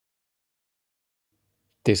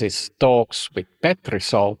This is Talks with Petri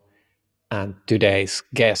Show, and today's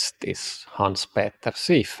guest is Hans-Peter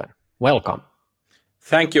Sieffen. Welcome.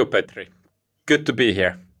 Thank you, Petri. Good to be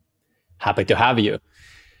here. Happy to have you.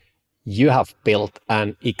 You have built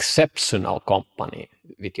an exceptional company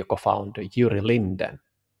with your co-founder, Juri Linden.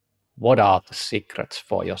 What are the secrets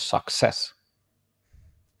for your success?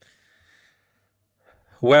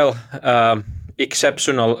 Well,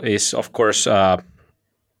 exceptional is, of course,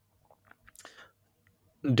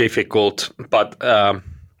 difficult, but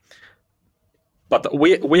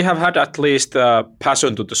we have had at least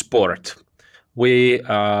passion to the sport. We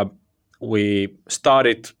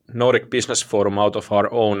started Nordic Business Forum out of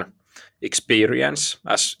our own experience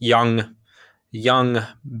as young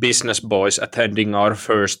business boys attending our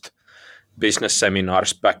first business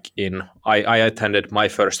seminars back in. I attended my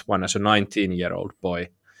first one as a 19-year-old boy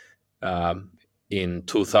in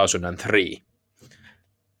 2003,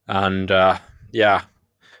 and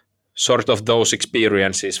sort of those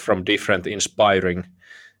experiences from different inspiring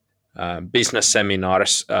business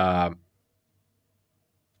seminars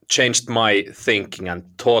changed my thinking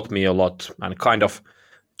and taught me a lot, and kind of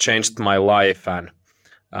changed my life and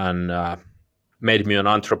made me an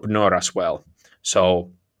entrepreneur as well. So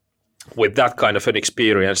with that kind of an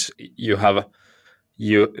experience, you have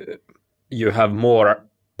more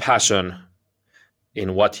passion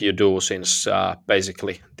in what you do, since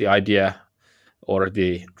basically the idea or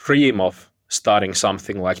the dream of starting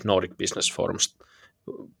something like Nordic Business Forum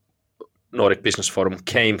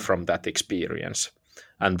came from that experience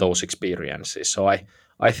and those experiences. So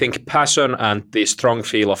I think passion and the strong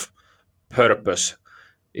feel of purpose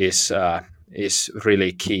is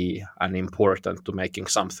really key and important to making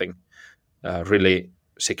something really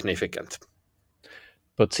significant.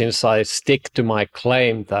 But since I stick to my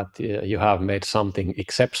claim that you have made something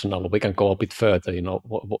exceptional, we can go a bit further,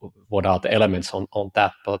 what are the elements on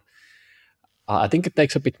that. But I think it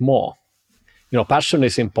takes a bit more. Passion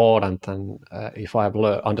is important. And if I've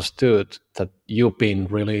understood that you've been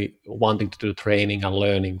really wanting to do training and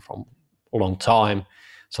learning from a long time,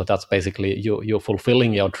 so that's basically you're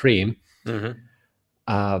fulfilling your dream.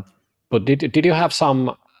 Mm-hmm. But did you have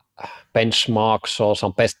some benchmarks or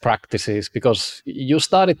some best practices? Because you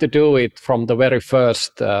started to do it from the very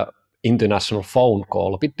first international phone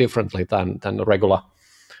call a bit differently than the regular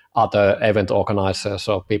other event organizers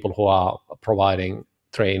or people who are providing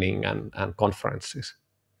training and conferences.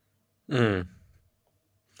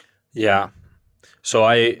 Yeah. So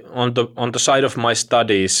on the side of my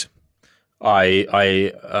studies, I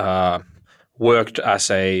worked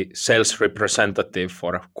as a sales representative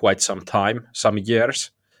for quite some time, some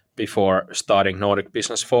years before starting Nordic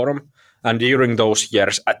Business Forum, and during those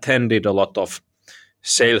years attended a lot of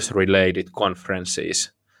sales related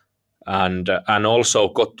conferences and also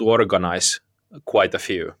got to organize quite a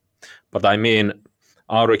few. But I mean,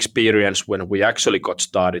 our experience when we actually got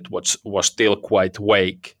started was still quite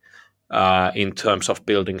vague in terms of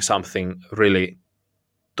building something really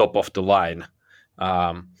top of the line,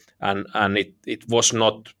 and it was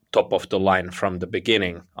not top of the line from the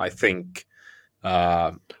beginning, I think.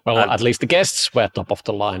 At least the guests were top of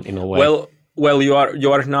the line in a way. Well, you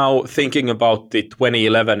are now thinking about the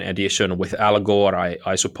 2011 edition with Al Gore,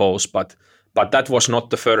 I suppose, but that was not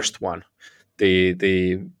the first one.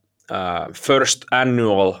 The first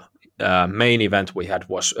annual main event we had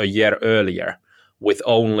was a year earlier with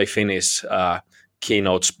only Finnish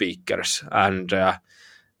keynote speakers, and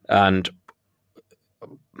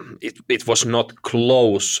it was not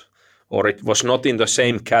close, or it was not in the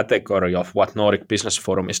same category of what Nordic Business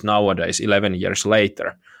Forum is nowadays 11 years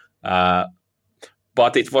later,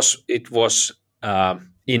 but it was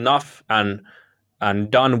enough and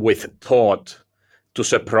done with thought to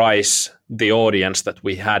surprise the audience that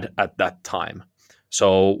we had at that time.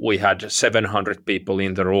 So we had 700 people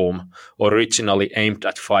in the room, originally aimed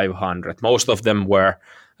at 500. Most of them were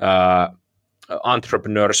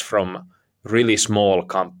entrepreneurs from really small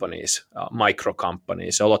companies, micro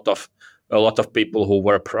companies. A lot of people who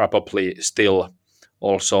were probably still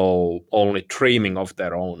also only dreaming of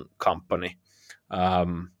their own company,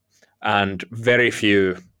 and very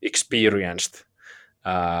few experienced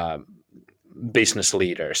business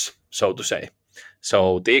leaders, so to say.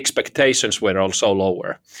 So the expectations were also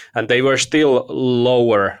lower, and they were still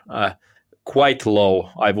lower, quite low,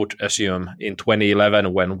 I would assume, in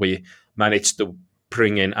 2011 when we managed to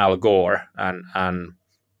bring in Al Gore and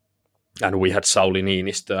we had Sauli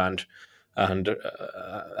Niinistö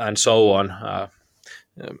and so on,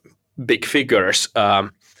 big figures.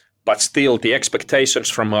 But still, the expectations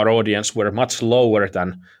from our audience were much lower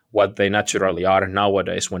than what they naturally are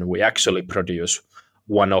nowadays when we actually produce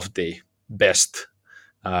one of the best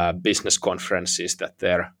business conferences that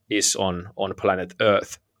there is on planet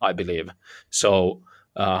Earth, I believe. So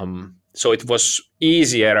so it was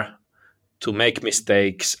easier to make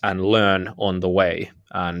mistakes and learn on the way.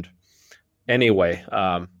 And anyway,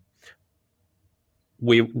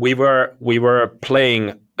 we were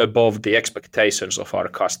playing above the expectations of our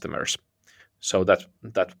customers. So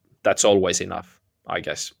that's always enough, I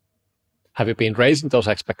guess. Have you been raising those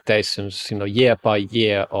expectations, year by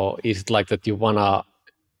year, or is it like that you wanna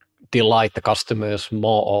delight the customers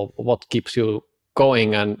more, or what keeps you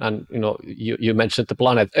going? And you mentioned the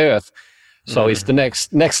planet Earth. So is the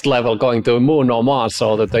next level going to Moon or Mars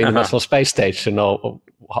or the International Space Station? Or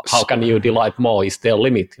how can you delight more? Is there a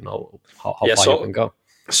limit? How far you can go?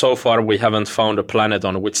 So far, we haven't found a planet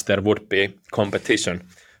on which there would be competition.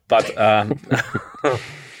 But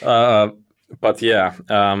but yeah,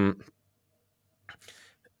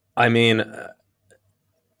 I mean,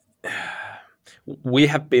 we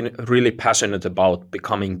have been really passionate about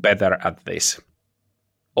becoming better at this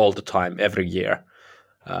all the time, every year.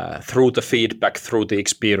 Through the feedback, through the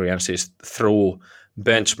experiences, through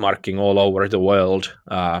benchmarking all over the world,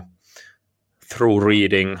 through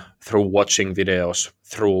reading, through watching videos,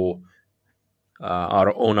 through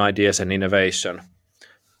our own ideas and innovation.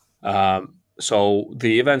 So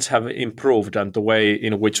the events have improved, and the way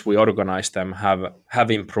in which we organize them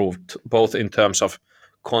have improved, both in terms of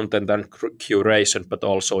content and curation, but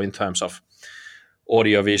also in terms of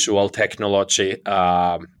audiovisual technology,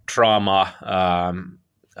 drama,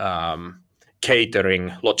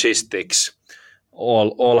 catering, logistics.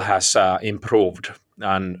 All has improved,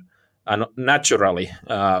 and naturally,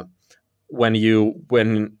 when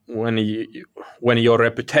your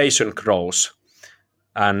reputation grows,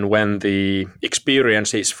 and when the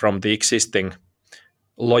experiences from the existing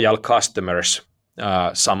loyal customers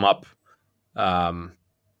sum up,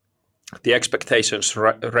 the expectations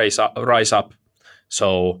rise up.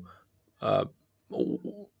 So,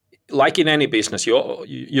 like in any business,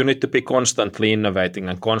 you need to be constantly innovating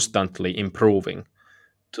and constantly improving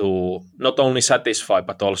to not only satisfy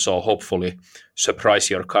but also hopefully surprise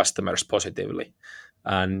your customers positively.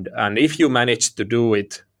 And if you manage to do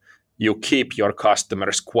it, you keep your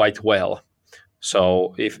customers quite well.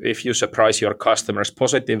 So if you surprise your customers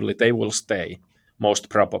positively, they will stay, most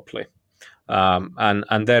probably.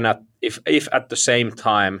 And then if at the same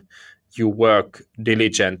time you work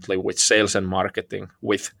diligently with sales and marketing,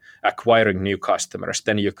 with acquiring new customers,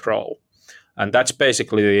 then you grow. And that's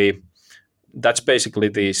basically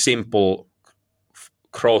the simple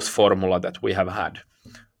growth formula that we have had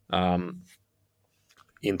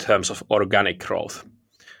in terms of organic growth.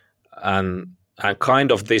 And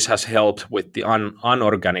kind of this has helped with the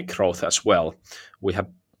unorganic growth as well. We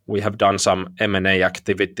have done some M&A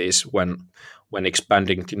activities when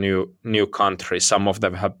expanding to new countries. Some of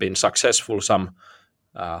them have been successful, some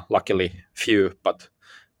luckily few, but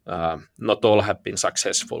not all have been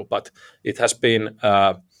successful. But it has been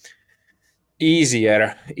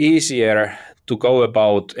easier to go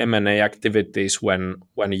about M&A activities when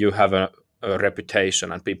you have a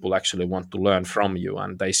reputation and people actually want to learn from you,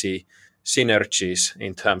 and they see synergies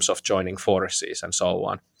in terms of joining forces and so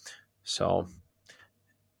on. So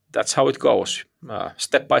that's how it goes,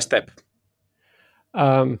 step by step.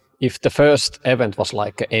 If the first event was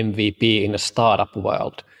like an MVP in a startup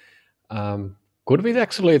world, could we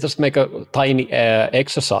actually just make a tiny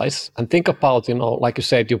exercise and think about, like you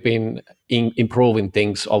said, you've been improving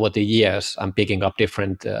things over the years and picking up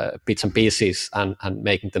different bits and pieces and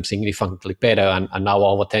making them significantly better. And now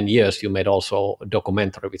over 10 years, you made also a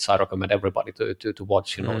documentary, which I recommend everybody to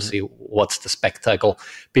watch, see what's the spectacle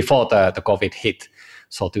before the COVID hit.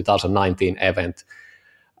 So 2019 event.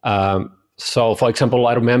 So for example,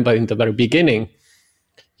 I remember in the very beginning,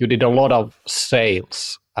 you did a lot of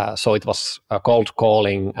sales. So it was cold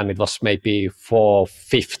calling, and it was maybe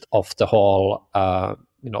 4/5 of the whole,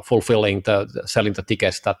 fulfilling selling the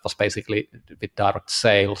tickets. That was basically with direct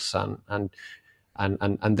sales, and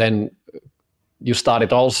then you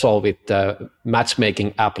started also with the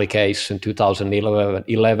matchmaking application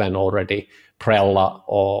 2011 already, Prella,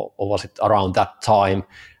 or was it around that time,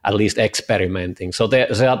 at least experimenting. So there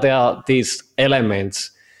are these elements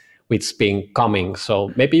which been coming.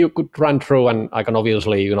 So maybe you could run through, and I can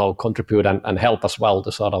obviously, contribute and help as well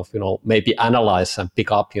to sort of, maybe analyze and pick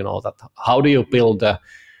up, that how do you build a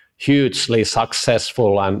hugely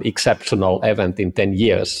successful and exceptional event in 10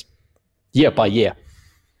 years, year by year?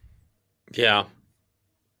 Yeah.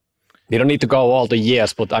 You don't need to go all the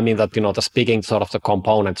years, but I mean that, the speaking sort of the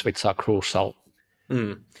components which are crucial.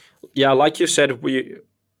 Yeah, like you said, both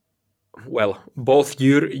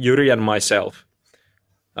Jyri and myself,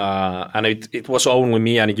 and it was only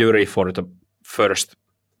me and Yuri for the first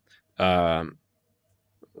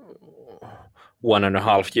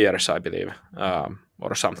 1.5 years, I believe,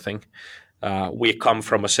 or something. We come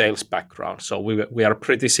from a sales background, so we are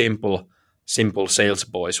pretty simple sales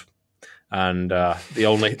boys, and the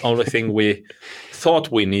only thing we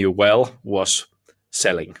thought we knew well was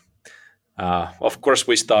selling. Of course,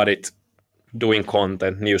 we started doing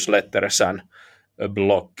content, newsletters, and a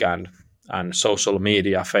blog, and social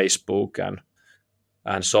media, Facebook,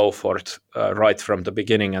 and so forth, right from the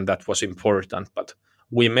beginning, and that was important. But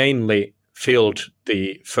we mainly filled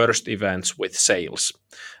the first events with sales,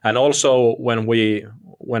 and also when we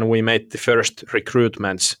made the first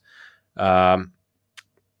recruitments,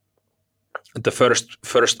 the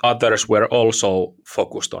first others were also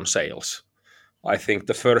focused on sales. I think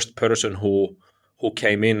the first person who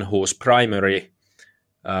came in whose primary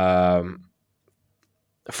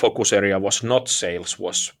focus area was not sales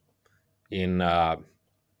was in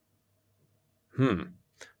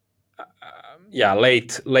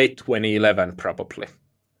late 2011 probably,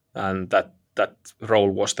 and that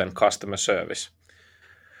role was then customer service.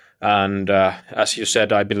 And as you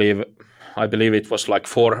said, I believe it was like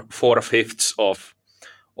 4/5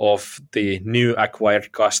 of the new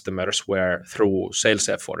acquired customers were through sales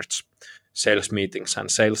efforts, sales meetings, and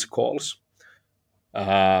sales calls.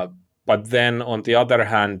 But then on the other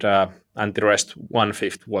hand, and the rest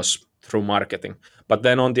 1/5 was through marketing. But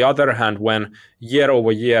then on the other hand, when year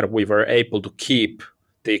over year we were able to keep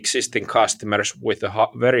the existing customers with a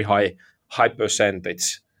very high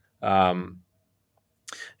percentage,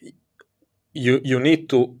 you need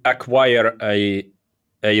to acquire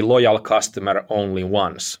a loyal customer only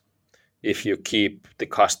once if you keep the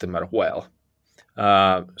customer well.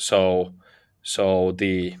 So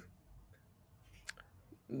the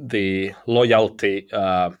loyalty,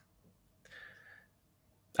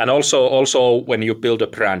 and also when you build a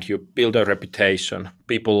brand, you build a reputation.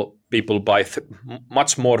 People buy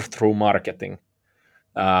much more through marketing.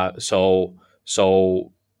 So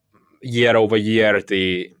year over year,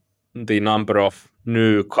 the number of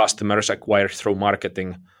new customers acquired through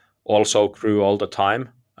marketing also grew all the time.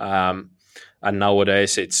 And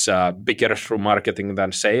nowadays it's bigger through marketing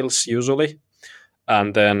than sales usually.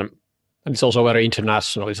 And it's also very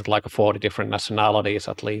international. Is it like 40 different nationalities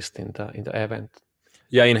at least in the event?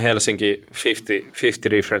 Yeah, in Helsinki, 50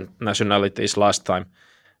 different nationalities last time.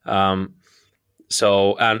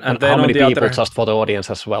 So and then how many on the people, other, just for the audience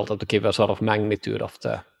as well, to give a sort of magnitude of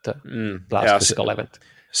the last physical event?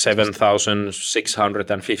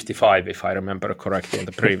 7,655, if I remember correctly, in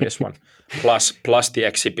the previous one, plus the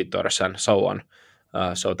exhibitors and so on.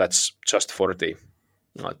 So that's just for the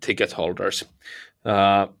ticket holders.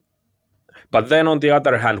 But then on the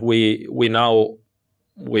other hand, we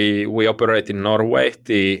operate in Norway.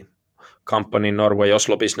 The company Norway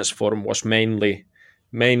Oslo Business Forum was mainly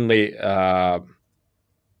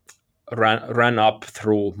ran up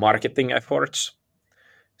through marketing efforts.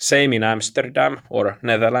 Same in Amsterdam or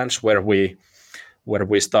Netherlands, where we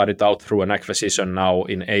started out through an acquisition now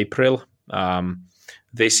in April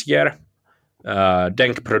this year.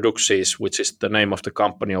 Denk Producties, which is the name of the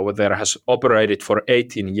company over there, has operated for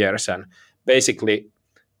 18 years and basically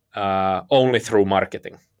only through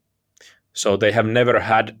marketing. So they have never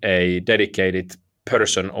had a dedicated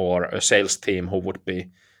person or a sales team who would be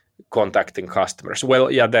contacting customers. Well,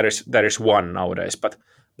 yeah, there is one nowadays, but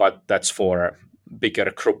that's for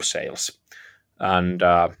bigger group sales. And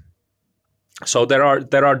so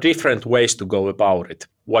there are different ways to go about it.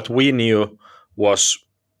 What we knew was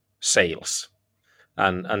sales,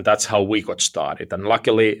 and that's how we got started. And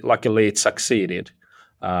luckily it succeeded.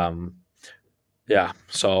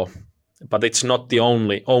 So, but it's not the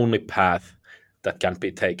only path that can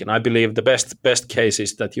be taken. I believe the best case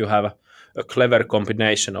is that you have a clever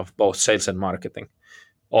combination of both sales and marketing.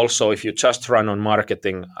 Also, if you just run on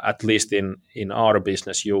marketing, at least in our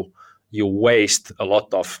business, you waste a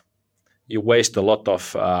lot of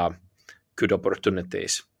good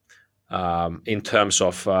opportunities in terms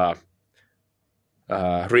of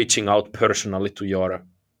reaching out personally to your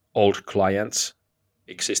old clients,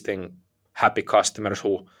 existing happy customers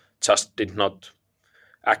who just did not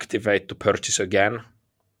activate to purchase again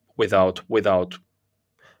without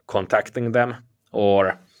contacting them,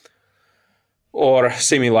 or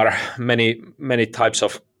similar many types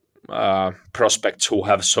of prospects who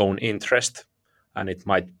have shown interest, and it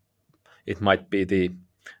might be the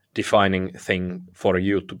defining thing for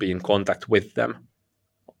you to be in contact with them.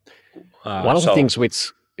 One of the things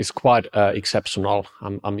which is quite exceptional,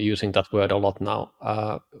 I'm using that word a lot now,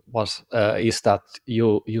 is that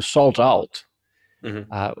you sold out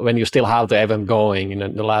When you still have the event going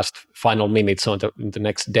in the last final minutes or in the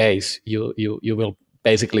next days, you will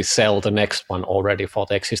basically sell the next one already for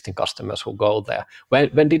the existing customers who go there.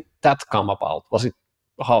 When did that come about? Was it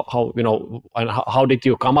how and how did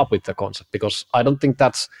you come up with the concept? Because I don't think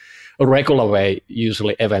that's a regular way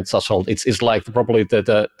usually events are sold. It's like probably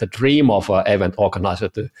the dream of an event organizer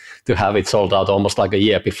to have it sold out almost like a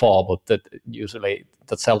year before, but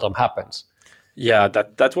that seldom happens. Yeah,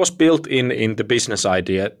 that was built in the business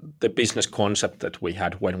idea, the business concept that we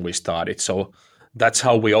had when we started. So that's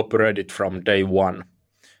how we operated from day one.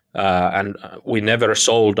 And we never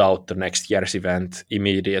sold out the next year's event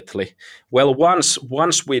immediately. Well,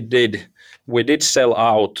 once we did sell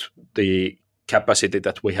out the capacity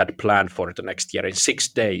that we had planned for the next year in 6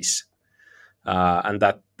 days, and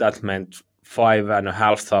that meant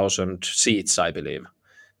 5,500 seats, I believe,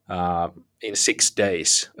 in 6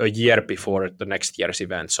 days, a year before the next year's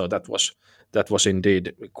event. So that was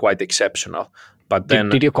indeed quite exceptional. But then,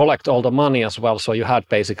 did you collect all the money as well? So you had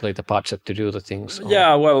basically the budget to do the things.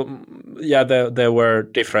 Yeah, well, yeah, there were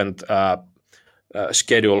different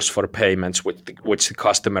schedules for payments which the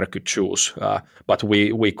customer could choose, but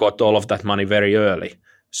we got all of that money very early.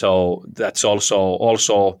 So that's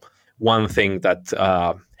also one thing that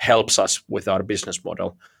helps us with our business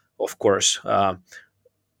model, of course.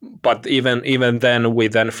 But even then, we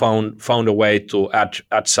then found a way to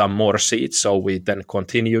add some more seats. So we then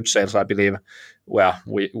continued sales. I believe, well,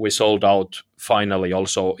 we sold out finally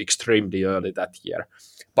also extremely early that year.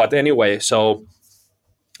 But anyway, so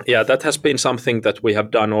yeah, that has been something that we have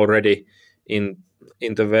done already in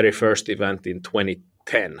the very first event in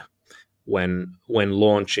 2010, when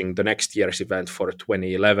launching the next year's event for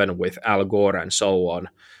 2011 with Al Gore and so on.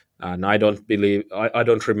 And I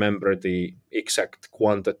don't remember the exact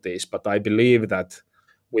quantities, but I believe that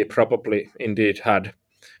we probably indeed had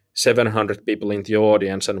 700 people in the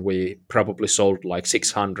audience, and we probably sold like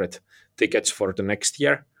 600 tickets for the next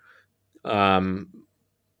year.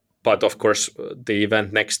 But of course, the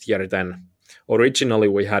event next year then, originally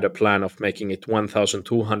we had a plan of making it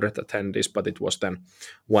 1,200 attendees, but it was then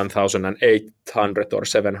 1,800 or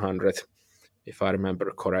 700, if I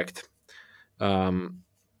remember correct.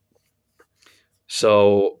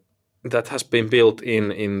 So that has been built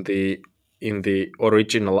in the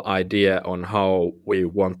original idea on how we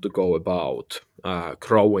want to go about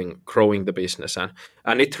growing the business,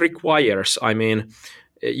 and it requires. I mean,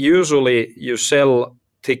 usually you sell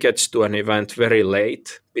tickets to an event very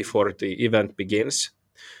late before the event begins,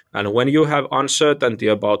 and when you have uncertainty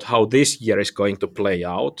about how this year is going to play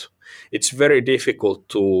out, it's very difficult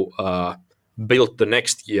to build the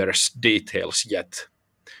next year's details yet.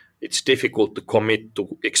 It's difficult to commit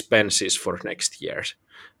to expenses for next year.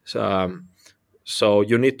 So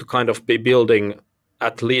you need to kind of be building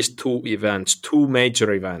at least two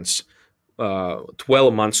major events,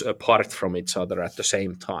 12 months apart from each other at the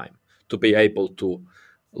same time, to be able to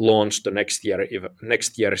launch the next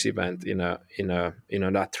year's event in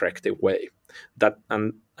an attractive way.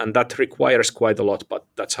 That requires quite a lot, but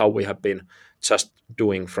that's how we have been just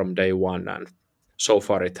doing from day one, and so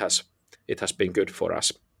far it has been good for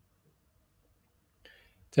us.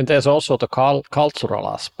 Then there's also the cultural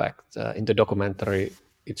aspect. In the documentary,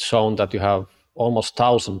 it's shown that you have almost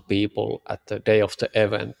 1,000 people at the day of the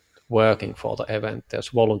event working for the event. There's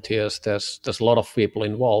volunteers, there's a lot of people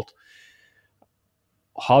involved.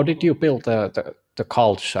 How did you build the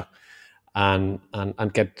culture and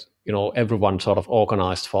get everyone sort of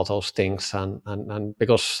organized for those things, and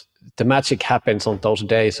because the magic happens on those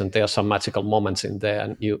days, and there are some magical moments in there,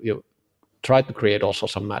 and you try to create also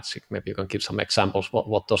some magic. Maybe you can give some examples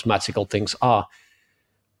what those magical things are,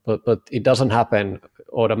 but it doesn't happen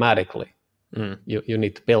automatically. You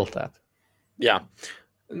need to build that. Yeah,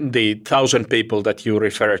 the 1,000 people that you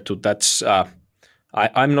refer to, that's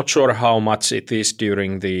I'm not sure how much it is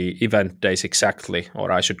during the event days exactly,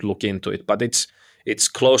 or I should look into it, but it's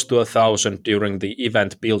close to 1,000 during the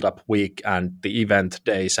event build-up week and the event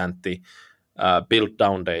days and the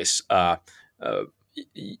build-down days.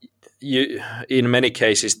 In many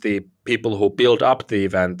cases, the people who build up the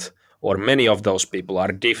event, or many of those people,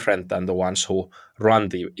 are different than the ones who run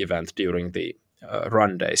the event during the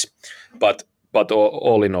run days. But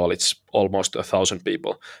all in all, it's almost 1,000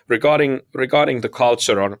 people. Regarding the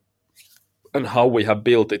culture and how we have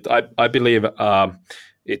built it, I believe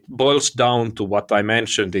it boils down to what I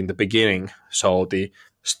mentioned in the beginning. So the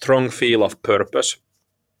strong feel of purpose.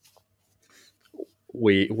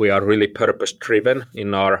 We are really purpose driven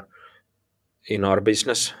in our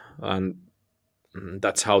business, and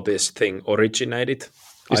that's how this thing originated.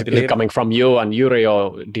 Is it coming from you and Yuri,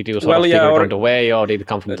 or did you sort of figure it on the way, or did it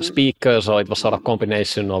come from the speakers, or it was sort of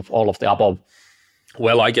combination of all of the above?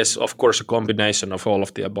 Well, I guess, of course, a combination of all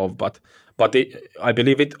of the above, but I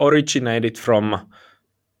believe it originated from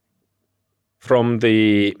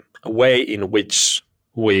the way in which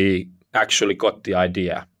we actually got the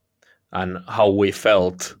idea and how we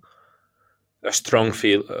felt a strong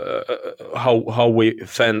feel, how we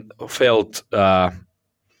felt a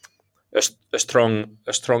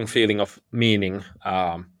strong feeling of meaning,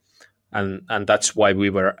 and that's why we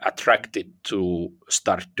were attracted to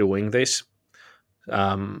start doing this.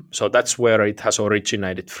 So that's where it has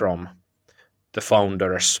originated from, the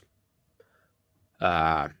founders'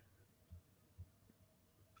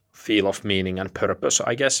 feel of meaning and purpose,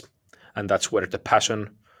 I guess, and that's where the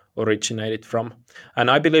passion originated from.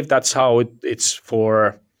 And I believe that's how it's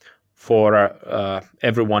for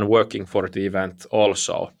everyone working for the event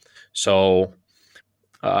also. So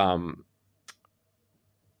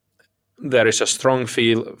there is a strong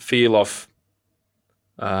feel of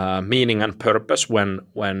meaning and purpose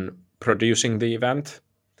when producing the event,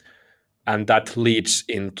 and that leads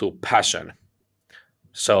into passion.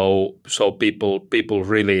 So people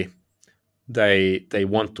really they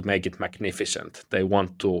want to make it magnificent. They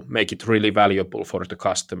want to make it really valuable for the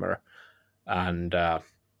customer, and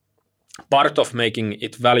part of making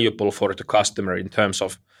it valuable for the customer in terms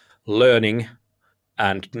of learning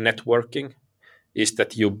and networking is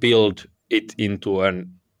that you build it into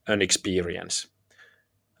an experience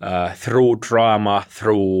through drama,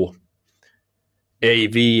 through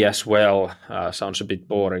AV as well. Sounds a bit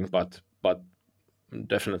boring, but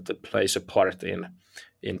definitely plays a part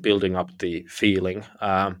in building up the feeling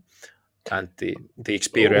and the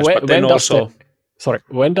experience. But then also,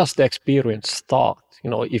 when does the experience start?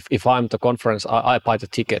 If I'm the conference, I buy the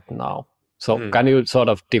ticket now. So can you sort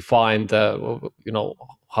of define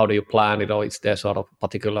how do you plan it, or is there sort of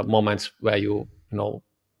particular moments where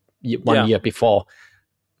one year before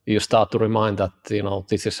you start to remind that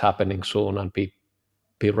this is happening soon and be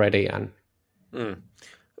ready? And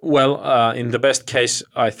well, in the best case,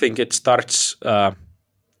 I think it starts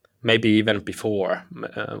maybe even before,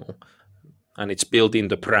 and it's built in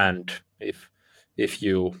the brand if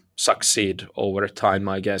you succeed over time,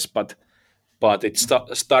 I guess. But it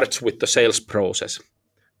starts with the sales process.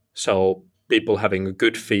 So people having a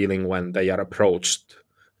good feeling when they are approached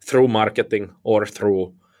through marketing or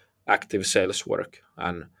through active sales work,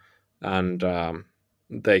 and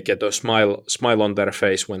they get a smile on their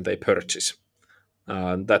face when they purchase.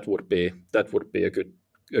 That would be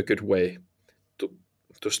a good way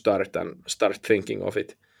to start thinking of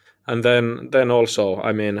it. And then also,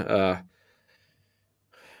 I mean,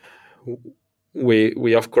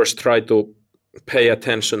 we of course try to pay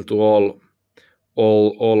attention to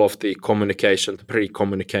all of the communication, the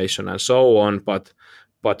pre-communication, and so on. But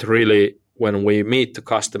really, when we meet the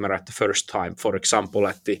customer at the first time, for example,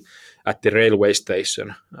 at the railway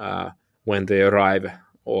station when they arrive,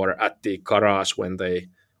 or at the garage when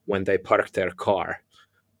they park their car,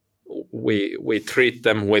 we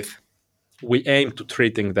aim to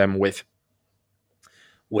treating them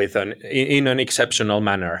in an exceptional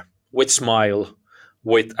manner, with smile,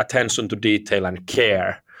 with attention to detail and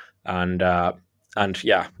care, and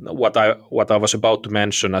yeah, what I was about to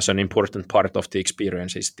mention as an important part of the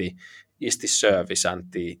experience is the service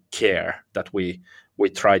and the care that we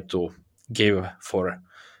try to give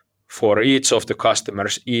for each of the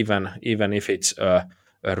customers, even if it's a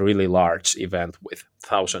really large event with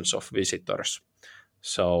thousands of visitors.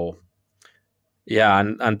 So yeah,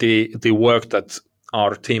 and the work that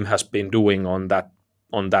our team has been doing on that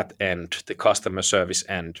end, the customer service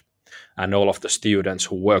end, and all of the students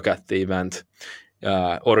who work at the event,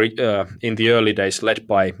 or in the early days led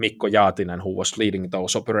by Mikko Jaatinen, who was leading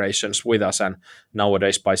those operations with us, and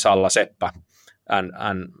nowadays by Salla Seppä,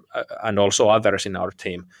 and also others in our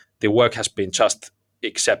team. The work has been just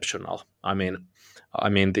exceptional. I mean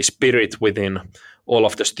the spirit within all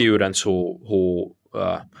of the students who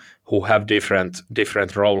have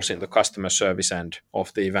different roles in the customer service end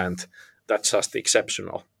of the event, that's just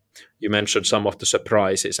exceptional. You mentioned some of the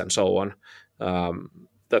surprises and so on.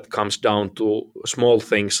 That comes down to small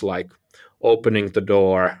things like opening the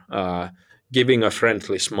door, giving a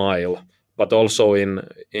friendly smile, but also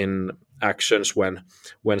in actions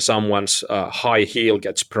when someone's high heel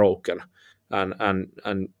gets broken,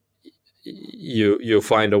 and you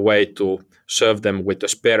find a way to serve them with a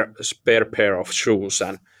spare pair of shoes,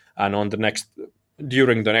 and on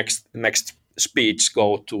during the next speech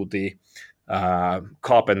go to the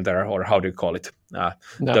carpenter, or how do you call it?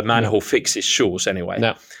 The man who fixes shoes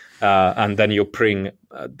anyway. And then you bring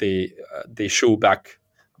the shoe back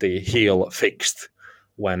the heel fixed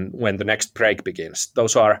when the next break begins.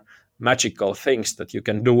 Those are magical things that you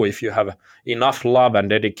can do if you have enough love and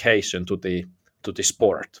dedication to the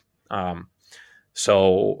sport. And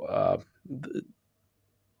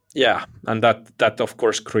that of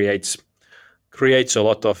course creates a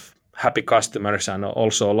lot of happy customers and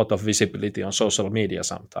also a lot of visibility on social media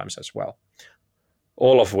sometimes as well.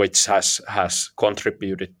 All of which has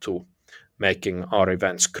contributed to making our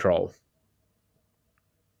events grow.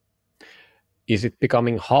 Is it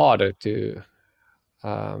becoming harder to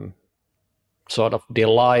sort of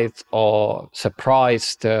delight or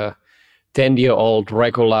surprise the 10-year-old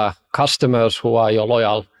regular customers who are your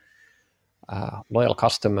loyal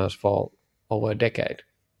customers for over a decade?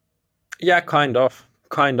 Yeah, kind of.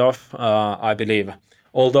 I believe,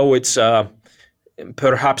 although it's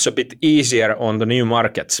perhaps a bit easier on the new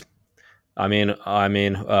markets. I mean,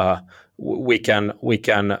 we can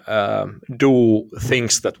do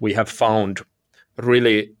things that we have found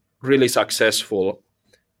really successful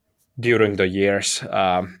during the years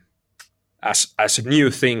as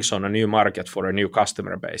new things on a new market for a new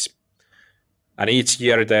customer base. And each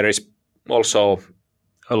year there is also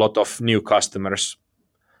a lot of new customers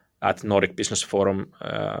at Nordic Business Forum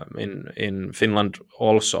in Finland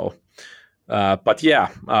also. But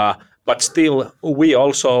still we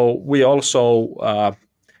also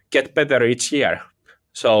get better each year.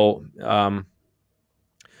 So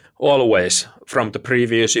always from the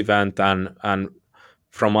previous event and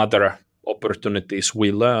from other opportunities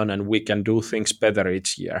we learn, and we can do things better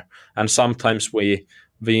each year. And sometimes we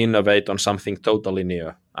innovate on something totally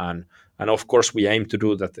new, and of course we aim to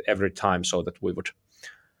do that every time so that we would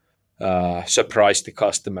surprise the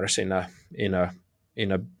customers in a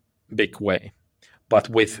big way, but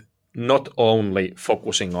with not only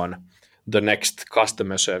focusing on the next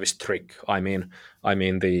customer service trick. I mean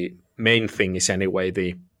the main thing is anyway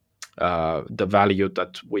the value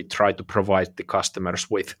that we try to provide the customers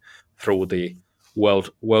with through the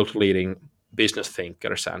world leading business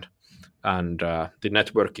thinkers and the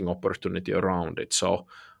networking opportunity around it. So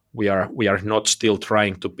we are not still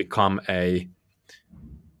trying to become a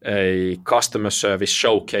customer service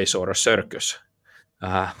showcase or a circus.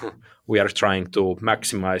 We are trying to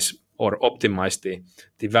maximize or optimize the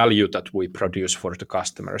value that we produce for the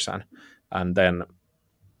customers, and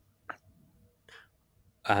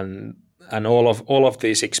all of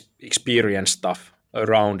these experience stuff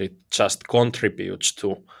around it just contributes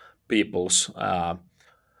to people's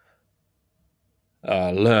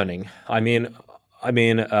learning. I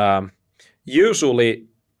mean, usually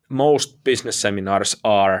most business seminars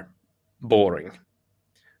are boring.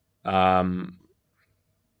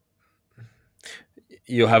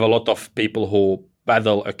 You have a lot of people who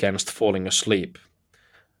battle against falling asleep,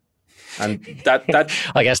 and that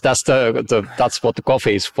I guess that's what the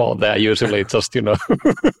coffee is for. There usually just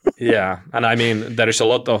Yeah, and I mean there is a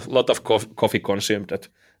lot of coffee consumed at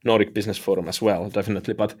Nordic Business Forum as well,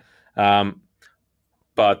 definitely, but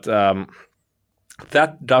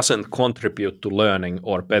that doesn't contribute to learning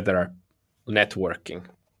or better networking.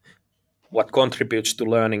 What contributes to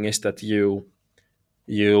learning is that you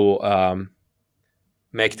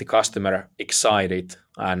make the customer excited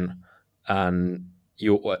and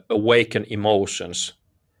you awaken emotions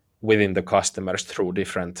within the customers through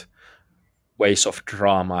different ways of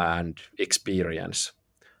drama and experience.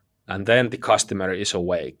 And then the customer is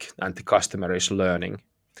awake and the customer is learning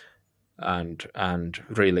and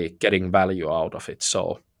really getting value out of it.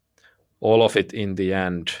 So all of it in the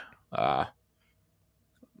end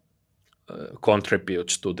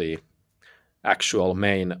contributes to the actual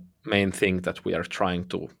main thing that we are trying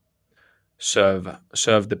to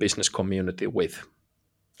serve the business community with,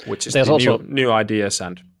 which is new ideas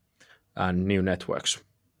and new networks.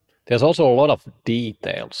 There's also a lot of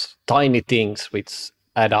details, tiny things which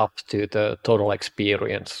add up to the total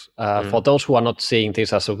experience. For those who are not seeing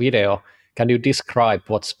this as a video, can you describe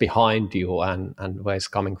what's behind you and where it's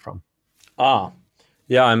coming from?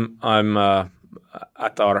 Yeah, I'm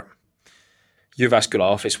at our Jyväskylä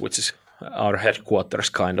office, which is our headquarters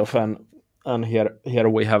kind of, and here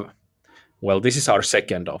we have, well, this is our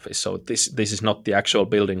second office, so this is not the actual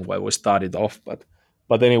building where we started off, but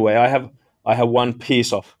anyway, I have one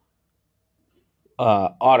piece of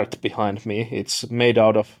art behind me. It's made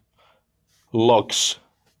out of logs,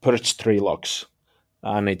 birch tree logs,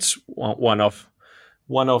 and it's one of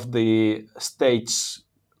the stage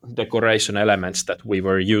decoration elements that we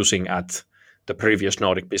were using at the previous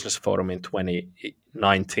Nordic Business Forum in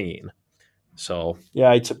 2019. So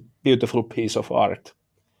yeah, it's a beautiful piece of art,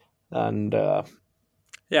 and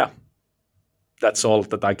that's all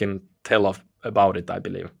that I can tell about it, I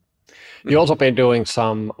believe. You also been doing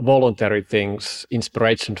some voluntary things,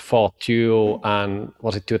 Inspiration for Two, and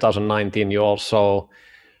was it 2019? You also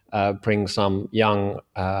bring some young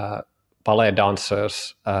ballet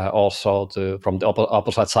dancers also from the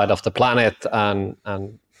opposite side of the planet. And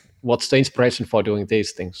what's the inspiration for doing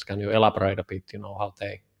these things? Can you elaborate a bit? How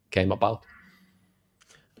they came about?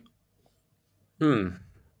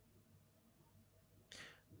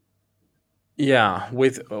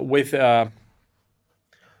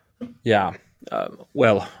 Yeah,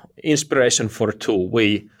 well, Inspiration for Two.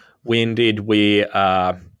 We indeed we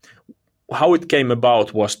how it came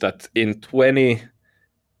about was that in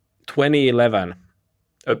 2011,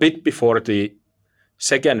 a bit before the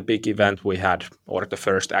second big event we had, or the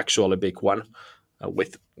first actually big one,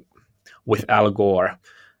 with Al Gore,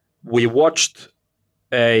 we watched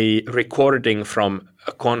a recording from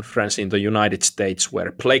a conference in the United States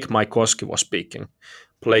where Blake Mycoskie was speaking.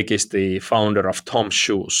 Blake is the founder of Tom's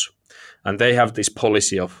Shoes, and they have this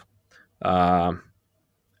policy of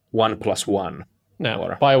 1+1.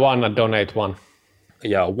 No, buy one and donate one.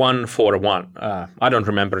 Yeah, 1 for 1. I don't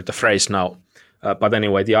remember the phrase now, but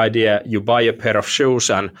anyway, the idea: you buy a pair of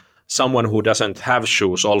shoes, and someone who doesn't have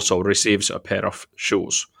shoes also receives a pair of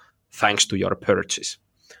shoes, thanks to your purchase.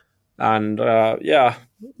 And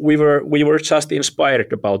we were just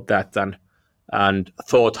inspired about that, and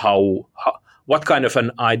thought what kind of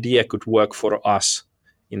an idea could work for us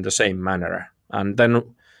in the same manner. And then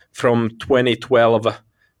from 2012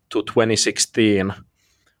 to 2016,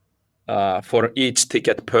 for each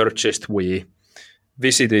ticket purchased, we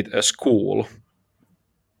visited a school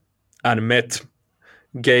and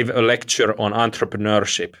gave a lecture on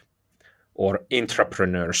entrepreneurship or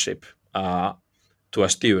intrapreneurship to a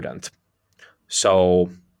student. So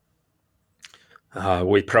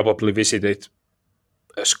we probably visited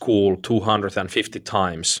a school 250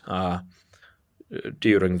 times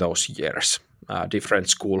during those years. Different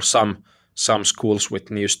schools, some schools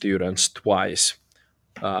with new students twice,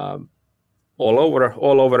 all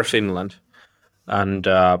over Finland, and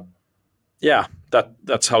that's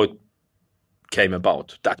how it came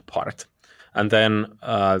about, that part. And then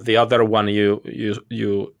the other one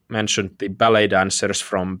you mentioned, the ballet dancers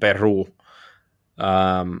from Peru,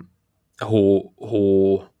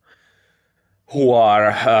 who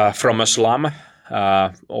are from a slum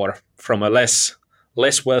or from a less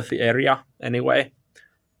wealthy area anyway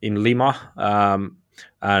in Lima,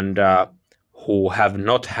 and who have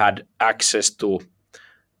not had access to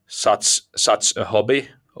such a hobby,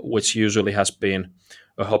 which usually has been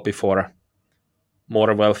a hobby for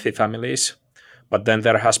more wealthy families. But then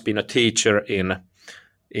there has been a teacher in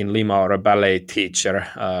Lima, or a ballet teacher,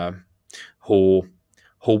 who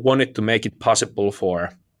wanted to make it possible for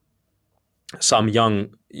some young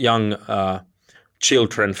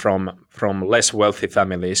children from less wealthy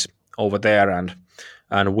families over there,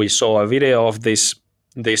 and we saw a video of this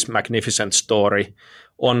magnificent story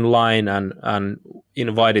online, and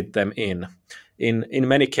invited them in. In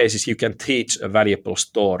many cases, you can teach a valuable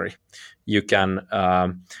story. You can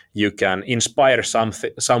inspire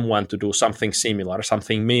someone to do something similar,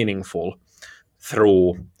 something meaningful,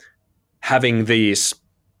 through having these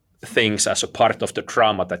things as a part of the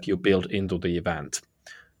drama that you build into the event.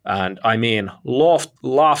 And I mean,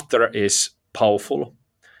 laughter is powerful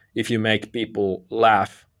if you make people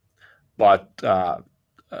laugh, but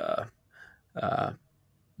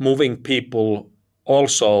moving people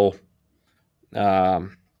also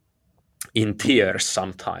in tears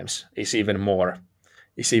sometimes is even more.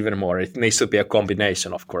 It needs to be a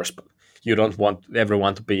combination, of course, but you don't want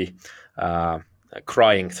everyone to be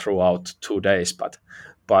crying throughout 2 days, but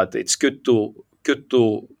it's good to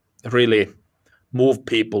really move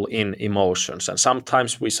people in emotions, and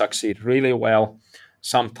sometimes we succeed really well,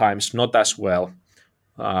 sometimes not as well.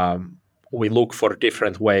 We look for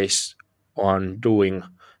different ways on doing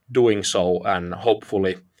so, and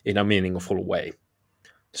hopefully in a meaningful way.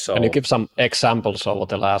 So, can you give some examples over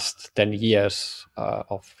the last 10 years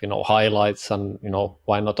of highlights, and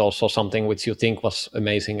why not also something which you think was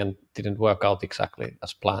amazing and didn't work out exactly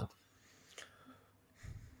as planned?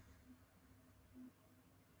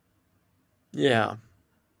 Yeah.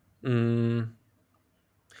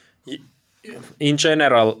 In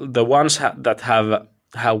general, the ones that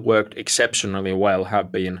have worked exceptionally well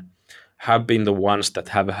have been the ones that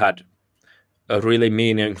have had a really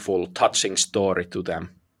meaningful, touching story to them.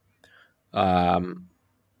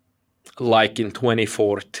 Like in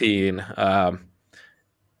 2014,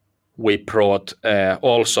 we brought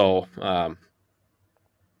also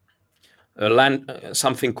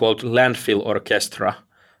something called Landfill Orchestra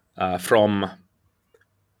from,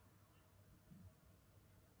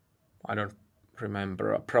 I don't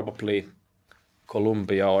remember. Probably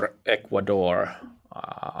Colombia or Ecuador.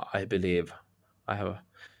 I believe. I have a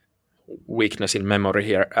weakness in memory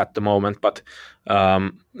here at the moment, but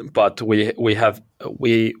we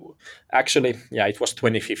actually, yeah, it was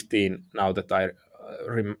 2015. Now that I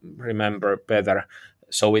remember better.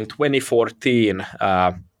 So in 2014,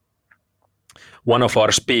 one of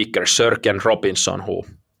our speakers, Sir Ken Robinson, who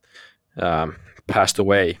passed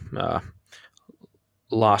away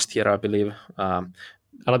last year, I believe.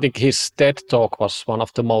 And I think his TED talk was one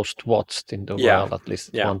of the most watched in the world, at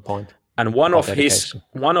least at one point. And one of his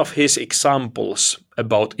examples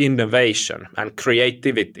about innovation and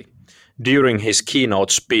creativity during his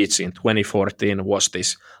keynote speech in 2014 was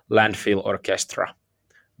this landfill orchestra,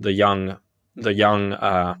 the young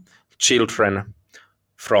children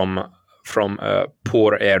from a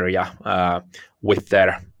poor area with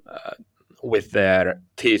their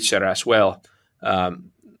teacher as well.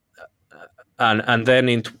 And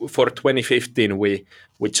then for 2015 we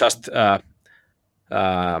just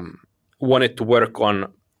wanted to work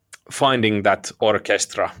on finding that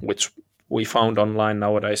orchestra, which we found online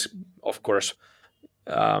nowadays, of course.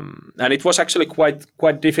 And it was actually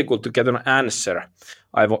quite difficult to get an answer.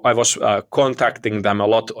 I was contacting them a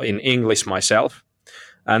lot in English myself.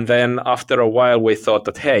 And then after a while we thought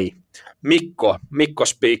that, hey, Mikko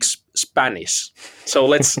speaks Spanish, so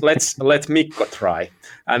let Mikko try.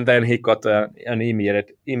 And then he got an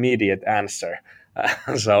immediate answer.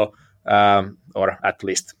 Or at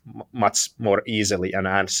least much more easily an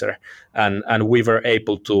answer. And we were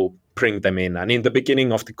able to bring them in. And in the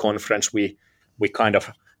beginning of the conference, we kind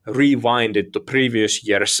of rewinded the previous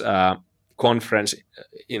year's conference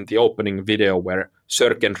in the opening video where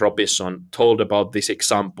Sir Ken Robinson told about this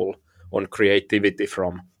example on creativity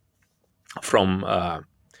from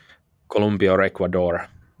Colombia or Ecuador.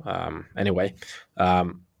 And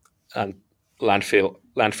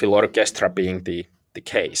landfill orchestra being the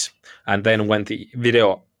case. And then when the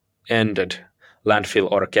video ended, landfill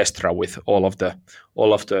orchestra with all of the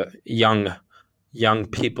young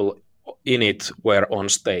people in it were on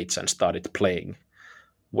stage and started playing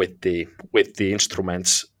with the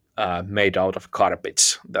instruments made out of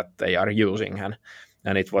carpets that they are using,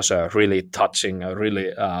 and it was a really touching, a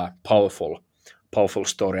really powerful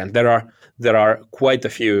story. And there are quite a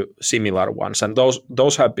few similar ones, and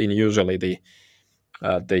those have been usually the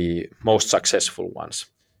most successful ones.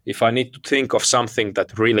 If I need to think of something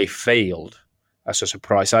that really failed as a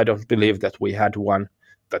surprise, I don't believe that we had one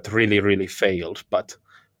that really failed, but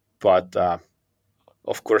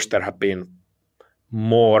of course there have been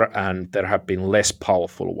more and there have been less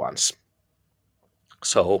powerful ones.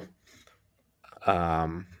 So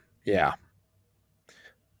yeah,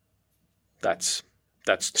 that's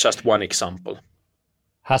just one example.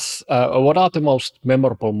 What are the most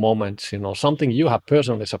memorable moments, something you have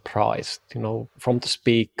personally surprised, from the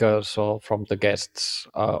speakers or from the guests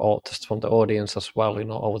or just from the audience as well,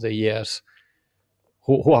 over the years,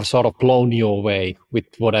 who have sort of blown you away with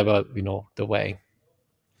whatever, the way?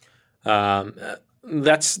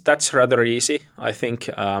 That's rather easy. I think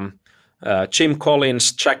Jim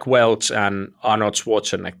Collins, Jack Welch, and Arnold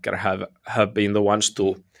Schwarzenegger have been the ones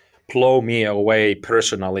to blow me away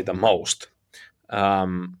personally the most.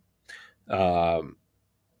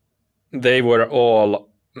 They were all,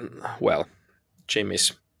 well, Jim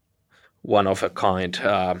is one of a kind.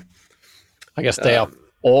 I guess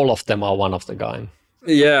all of them are one of the kind.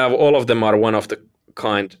 Yeah, all of them are one of the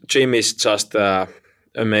kind. Jim is just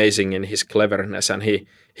amazing in his cleverness, and he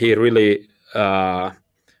really.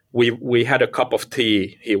 We had a cup of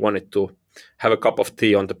tea. He wanted to have a cup of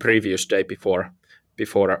tea on the previous day before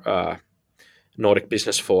Nordic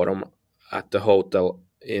Business Forum at the hotel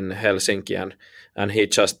in Helsinki, and he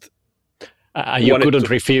just you couldn't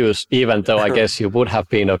refuse, even though I guess you would have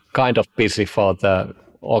been kind of busy for the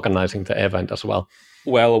organizing the event as well.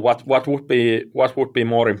 Well, what would be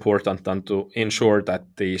more important than to ensure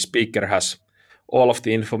that the speaker has all of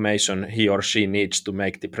the information he or she needs to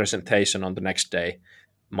make the presentation on the next day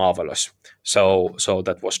marvelous. So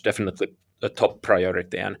that was definitely a top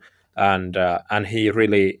priority, and he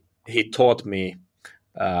taught me.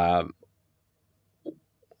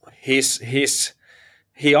 He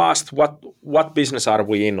asked what business are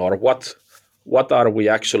we in, or what are we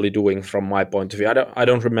actually doing from my point of view. I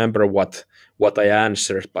don't remember what I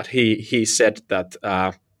answered, but he said that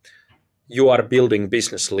you are building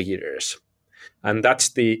business leaders, and that's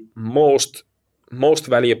the most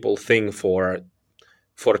valuable thing for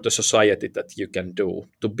the society that you can do,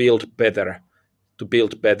 to build better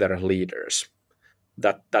leaders.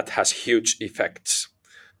 That has huge effects,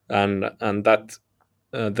 and that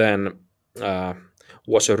then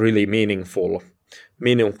was a really meaningful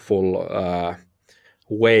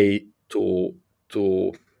way to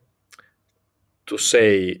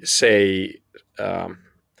say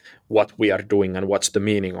what we are doing and what's the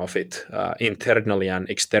meaning of it internally and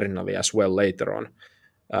externally as well later on.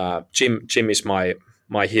 Jim is my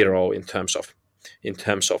hero in terms of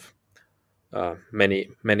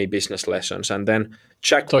many business lessons. And then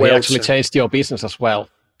Jack So Welch, he actually changed your business as well.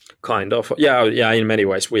 kind of, yeah. In many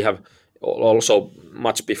ways, we have also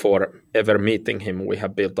much before ever meeting him, we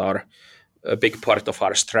have built a big part of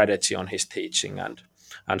our strategy on his teaching and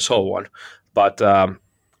so on. But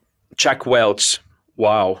Jack Welch,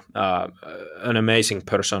 wow, an amazing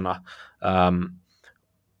persona.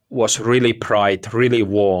 Was really bright, really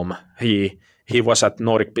warm. He was at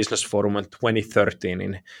Nordic Business Forum in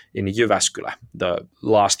 2013 in Jyväskylä, the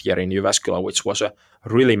last year in Jyväskylä, which was a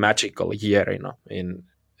really magical year, in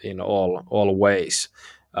all ways.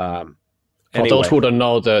 For those who don't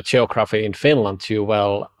know the geography in Finland too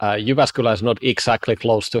well, Jyväskylä is not exactly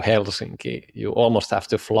close to Helsinki. You almost have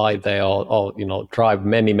to fly there or drive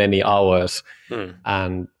many hours.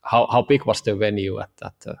 And how big was the venue at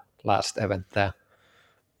that last event there?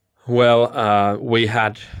 Well, we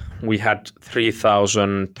had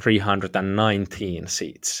 3,319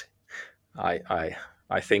 seats. I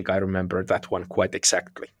think I remember that one quite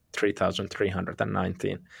exactly,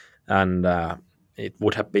 3,319, and it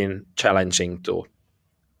would have been challenging to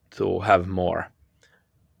have more.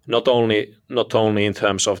 Not only in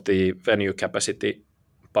terms of the venue capacity,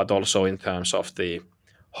 but also in terms of the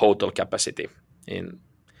hotel capacity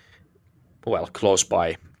close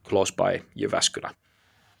by Jyväskylä.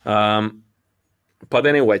 But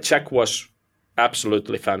anyway, Jack was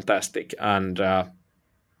absolutely fantastic, and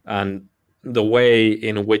the way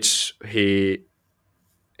in which he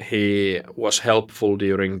was helpful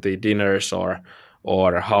during the dinners, or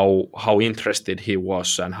how interested he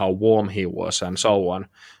was and how warm he was and so on,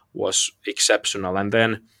 was exceptional. And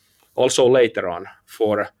then also later on,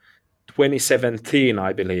 for 2017,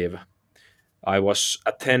 I believe, I was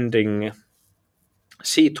attending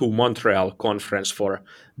C2 Montreal conference for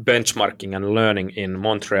benchmarking and learning in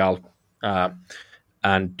Montreal.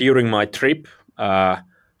 And during my trip,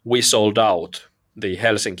 we sold out the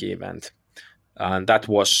Helsinki event. And that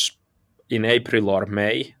was in April or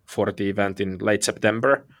May for the event in late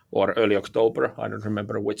September or early October. I don't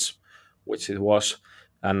remember which it was.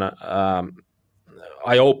 And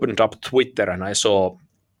I opened up Twitter and I saw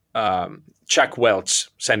Jack Welch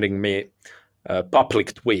sending me a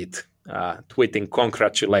public tweet, tweeting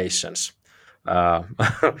congratulations.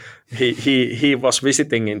 He was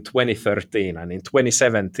visiting in 2013, and in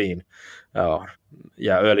 2017,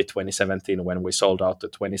 early 2017, when we sold out the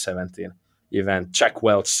 2017 event, Jack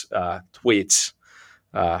Welch tweets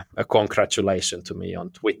a congratulation to me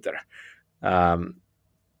on Twitter.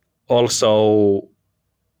 Also,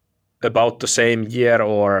 about the same year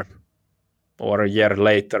or a year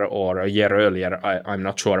later or a year earlier, I'm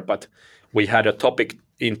not sure, but we had a topic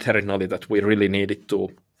internally that we really needed to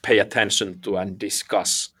pay attention to and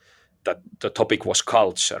discuss. That the topic was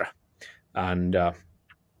culture, and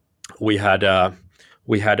we had a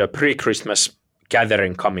pre-Christmas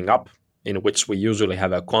gathering coming up, in which we usually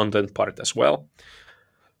have a content part as well.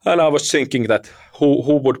 And I was thinking that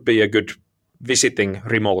who would be a good visiting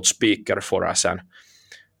remote speaker for us, and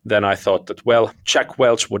then I thought that, well, Jack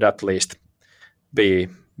Welch would at least be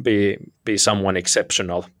someone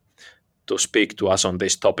exceptional to speak to us on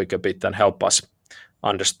this topic a bit and help us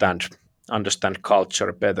understand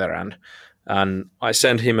culture better. And I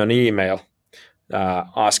sent him an email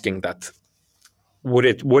asking that would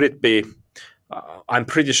it be. I'm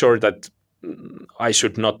pretty sure that I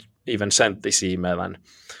should not even send this email, and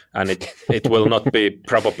it will not be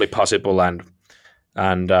probably possible, and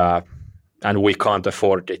we can't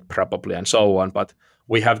afford it probably, and so on. But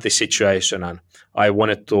we have this situation, and I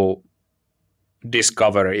wanted to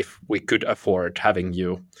discover if we could afford having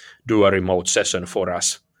you do a remote session for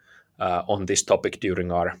us on this topic during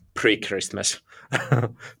our pre-Christmas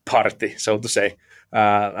party, so to say.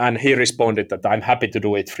 And he responded that I'm happy to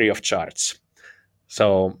do it free of charge.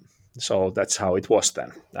 So that's how it was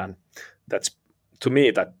then, and that's, to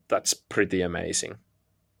me, that's pretty amazing.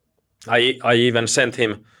 I even sent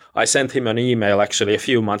him an email actually a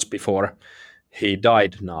few months before he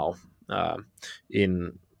died now,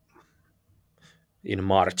 in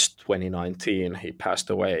March 2019. He passed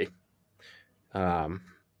away.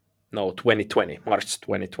 2020, March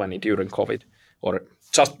 2020, during COVID, or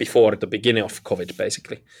just before the beginning of COVID,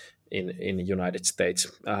 basically, in the United States.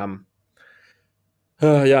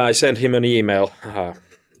 I sent him an email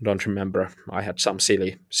don't remember. I had some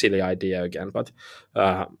silly idea again, but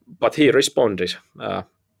he responded.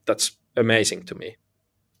 That's amazing to me.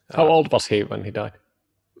 How old was he when he died?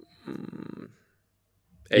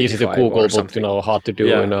 85 Easy to Google, or but something. Hard to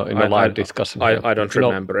do in a live discussion. I don't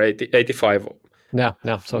remember. 85. Yeah.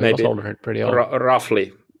 So maybe he was already pretty old.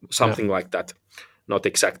 Roughly something like that. Not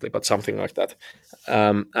exactly, but something like that.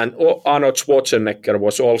 And Arnold Schwarzenegger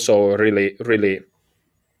was also a really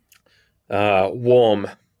warm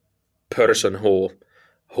person who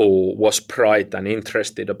was bright and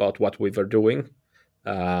interested about what we were doing.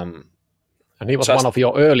 And he was one of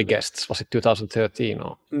your early guests. Was it 2013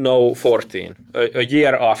 or? No, 14. A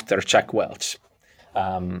year after Jack Welch.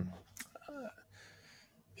 Well,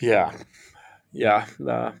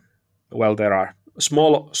 there are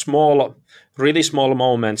really small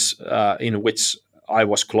moments in which I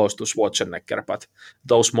was close to Schwarzenegger, but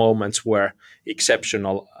those moments were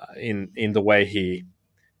exceptional in the way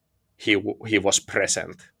he was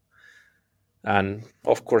present. And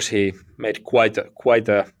of course, he made quite a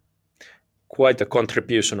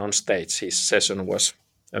contribution on stage. His session was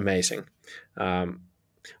amazing.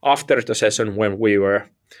 After the session, when we were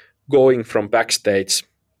going from backstage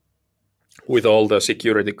with all the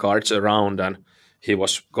security guards around, and he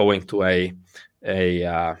was going to a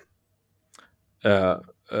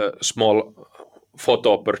small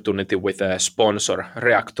photo opportunity with a sponsor,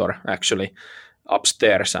 Reactor, actually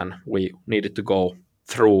upstairs, and we needed to go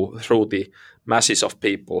through the masses of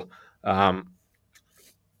people.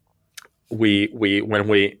 When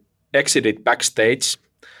we exited backstage,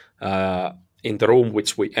 in the room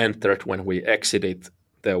which we entered when we exited,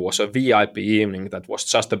 there was a VIP evening that was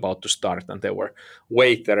just about to start, and there were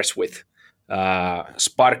waiters with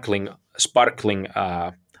sparkling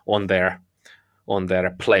on their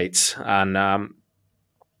plates. And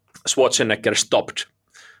Schwarzenegger stopped,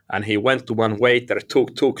 and he went to one waiter,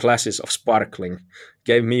 took 2 glasses of sparkling,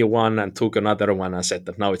 gave me one, and took another one, and said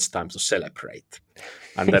that now it's time to celebrate.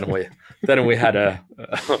 And then we had a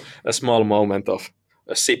small moment of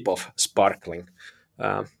a sip of sparkling.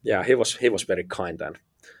 He was very kind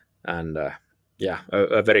and a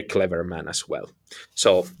very clever man as well.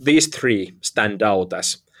 So these 3 stand out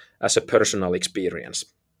as a personal experience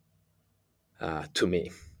to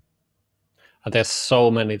me. There's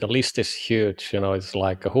so many. The list is huge. It's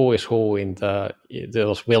like who is who in there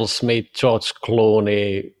was Will Smith, George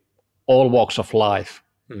Clooney, all walks of life.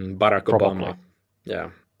 Barack Obama.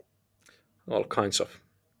 Yeah. All kinds of,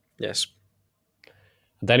 yes.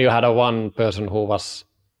 Then you had one person who was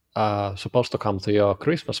supposed to come to your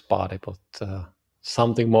Christmas party, but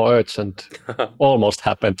something more urgent almost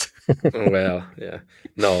happened. Well, yeah.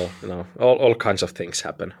 No. All kinds of things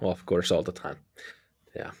happen, of course, all the time.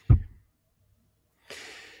 Yeah.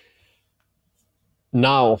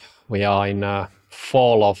 Now we are in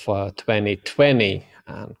fall of 2020,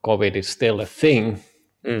 and COVID is still a thing,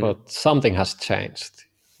 but something has changed.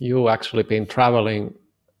 You actually been traveling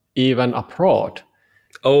even abroad.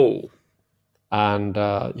 Oh. And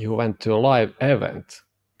you went to a live event.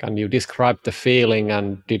 Can you describe the feeling,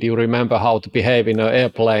 and did you remember how to behave in an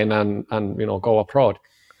airplane and go abroad?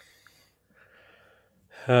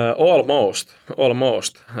 Almost.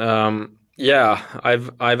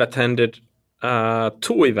 I've attended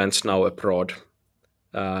 2 events now abroad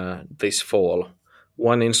this fall.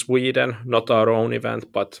 One in Sweden, not our own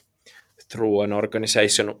event, but through an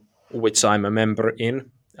organization which I'm a member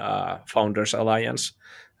in, Founders Alliance.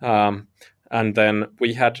 And then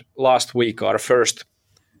we had last week our first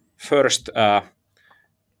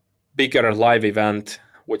bigger live event,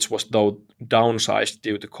 which was downsized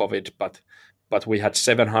due to COVID, but we had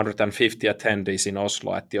 750 attendees in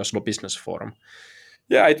Oslo at the Oslo Business Forum.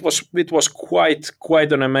 Yeah, it was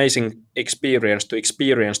quite an amazing experience to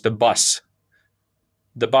experience the bus.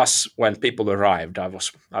 The bus when people arrived. I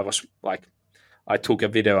was like, I took a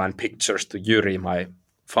video and pictures to Yuri, my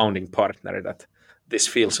founding partner, that this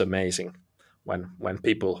feels amazing when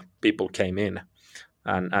people came in,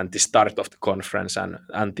 and the start of the conference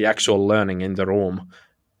and the actual learning in the room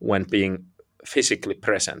when being physically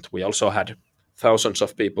present. We also had thousands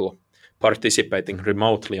of people participating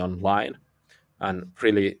remotely online, and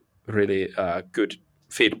really good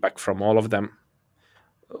feedback from all of them,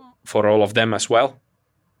 for all of them as well.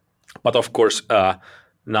 But of course,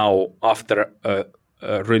 now after a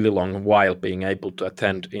really long while, being able to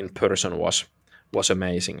attend in person was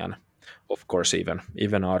amazing, and of course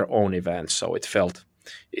even our own events. So it felt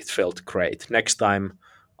great. Next time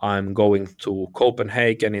I'm going to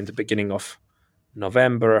Copenhagen in the beginning of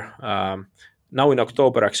November. Now in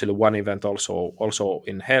October, actually, one event also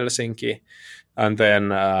in Helsinki, and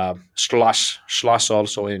then Slush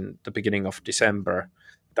also in the beginning of December.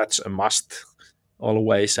 that's a must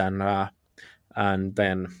always, and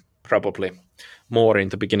then probably more in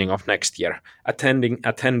the beginning of next year.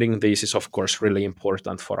 Attending these is of course really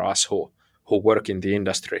important for us who work in the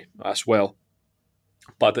industry as well.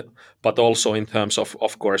 But also in terms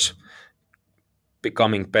of course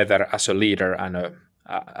becoming better as a leader and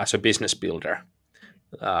as a business builder.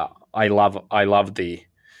 I love the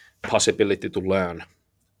possibility to learn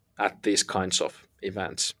at these kinds of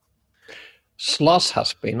events. Slush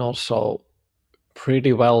has been also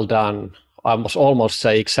pretty well done. I must almost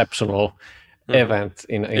say exceptional event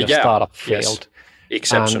in a startup field. Yes.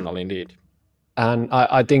 Exceptional indeed. And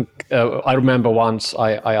I think I remember once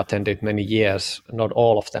I attended many years, not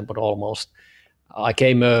all of them, but almost. I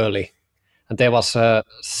came early, and there was a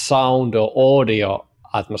sound or audio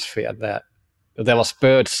atmosphere there. There was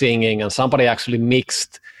birds singing, and somebody actually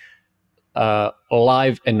mixed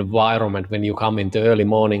live environment. When you come in the early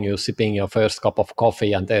morning, you're sipping your first cup of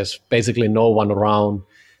coffee, and there's basically no one around.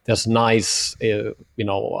 There's nice,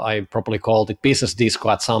 I probably called it business disco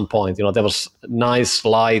at some point. There was nice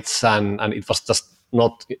lights, and it was just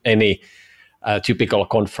not any typical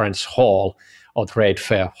conference hall or trade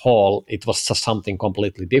fair hall. It was just something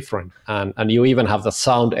completely different. And you even have the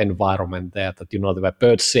sound environment there that, there were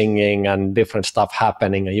birds singing and different stuff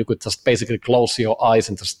happening, and you could just basically close your eyes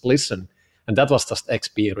and just listen. And that was just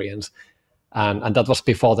experience. And that was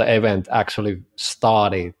before the event actually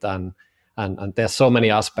started. And there's so many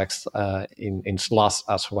aspects in Slush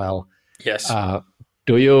as well. Yes.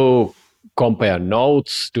 Do you compare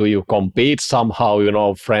notes? Do you compete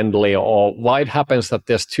somehow, friendly? Or why it happens that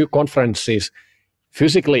there's two conferences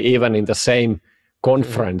physically even in the same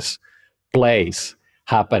conference place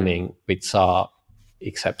happening, which are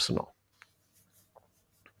exceptional?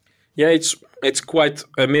 Yeah, it's quite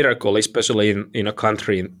a miracle, especially in a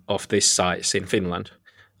country of this size, in Finland.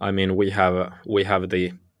 I mean, we have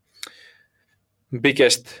the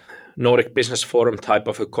biggest Nordic Business Forum type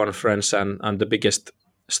of a conference and the biggest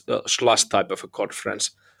Slush type of a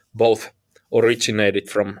conference, both originated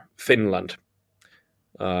from Finland,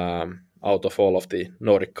 out of all of the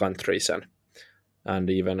Nordic countries, and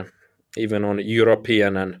even on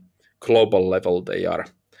European and global level, they are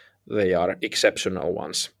exceptional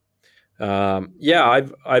ones.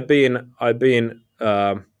 I've been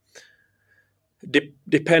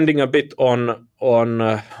depending a bit on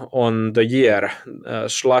the year.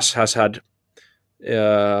 Slush has had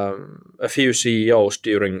a few CEOs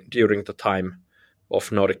during the time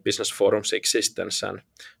of Nordic Business Forum's existence, and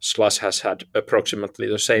Slush has had approximately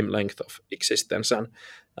the same length of existence,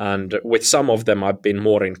 and with some of them I've been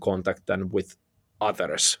more in contact than with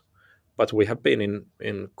others, but we have been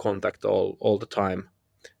in contact all the time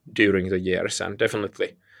during the years, and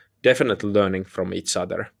definitely learning from each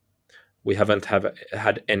other. We haven't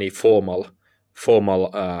had any formal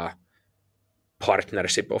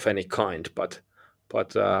partnership of any kind, but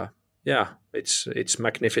it's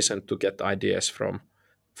magnificent to get ideas from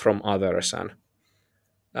others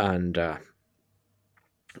and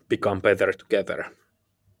become better together.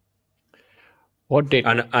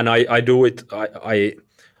 And I do it.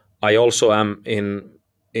 I also am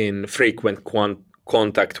in frequent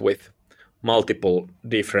contact with multiple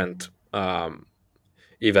different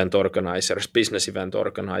event organizers, business event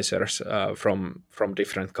organizers from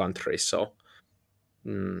different countries. So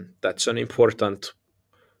that's an important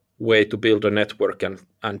way to build a network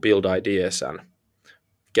and build ideas and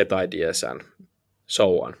get ideas and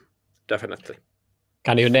so on. Definitely.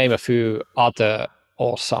 Can you name a few other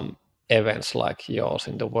awesome events like yours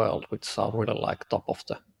in the world, which are really like top of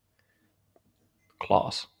the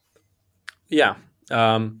class? Yeah.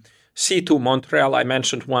 C2 Montreal, I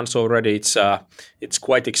mentioned once already. It's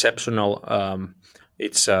quite exceptional.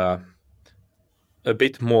 It's a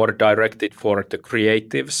bit more directed for the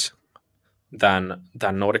creatives than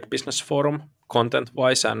Nordic Business Forum,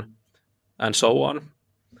 content-wise and so on.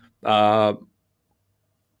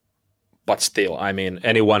 But still, I mean,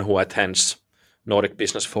 anyone who attends Nordic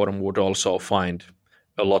Business Forum would also find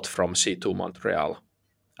a lot from C2 Montreal,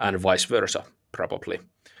 and vice versa, probably.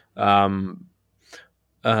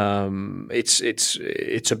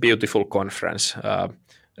 It's a beautiful conference.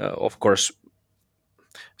 Of course,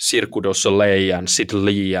 Cirque du Soleil and Sid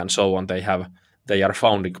Lee and so on, they are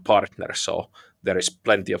founding partners, so there is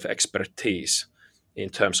plenty of expertise in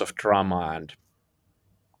terms of drama and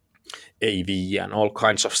AV and all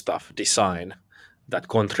kinds of stuff, design, that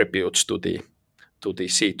contributes to the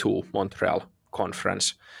C2 Montreal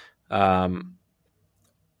conference. Then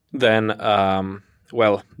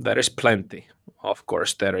there is plenty. Of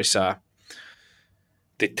course, there is the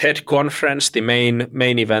TED conference. The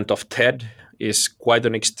main event of TED is quite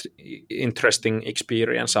an interesting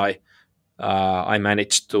experience. I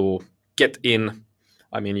managed to get in.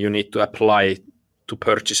 I mean, you need to apply to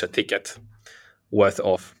purchase a ticket worth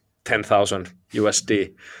of 10,000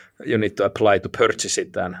 USD. You need to apply to purchase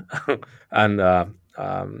it, and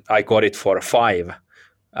I got it for 5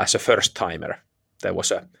 as a first timer. There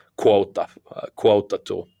was a quota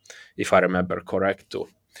to, if I remember correct,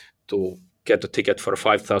 to get a ticket for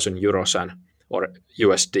 5,000 euros or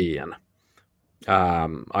USD, and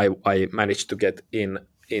I managed to get in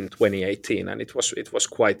 2018, and it was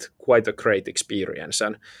quite a great experience,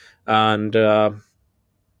 and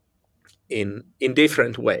in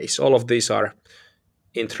different ways. All of these are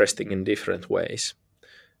interesting in different ways.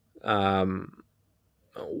 World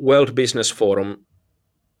Business Forum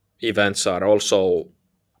events are also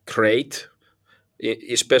great,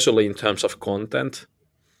 especially in terms of content,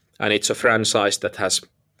 and it's a franchise that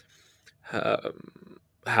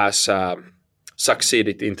has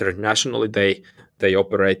succeeded internationally. They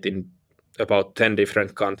operate in about 10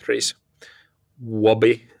 different countries.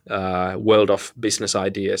 WOBI, World of Business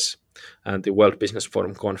Ideas, and the World Business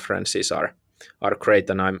Forum conferences are great,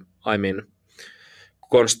 and I'm in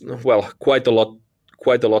quite a lot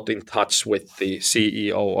in touch with the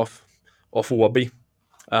CEO of WOBI.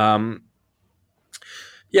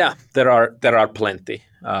 There are plenty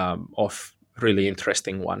of really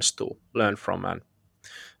interesting ones to learn from,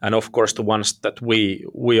 and of course the ones that we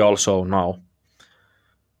also now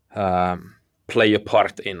play a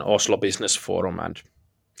part in, Oslo Business Forum and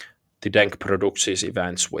the DENK produces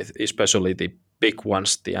events, with especially the big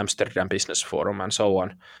ones, the Amsterdam Business Forum and so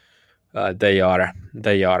on. They are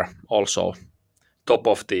also top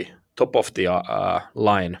of the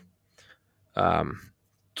line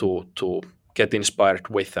to get inspired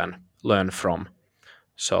with and learn from.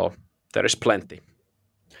 So there is plenty.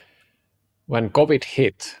 When COVID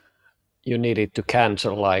hit, you needed to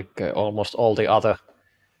cancel like almost all the other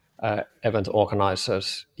event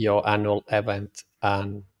organizers, your annual event.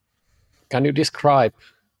 And can you describe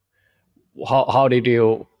what did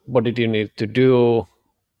you need to do?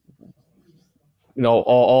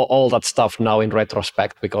 All that stuff now in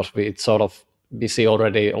retrospect, because we see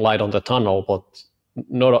already light on the tunnel, but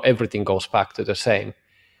not everything goes back to the same.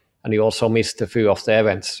 And you also missed a few of the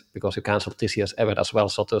events because you canceled this year's event as well.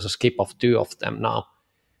 So there's a skip of 2 of them now.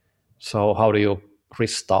 So how do you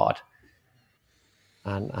restart?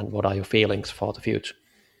 And what are your feelings for the future?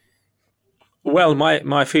 Well,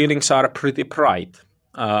 my feelings are pretty bright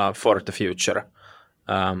for the future.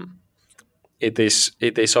 It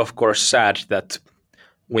is of course sad that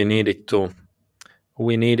we needed to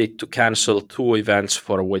cancel 2 events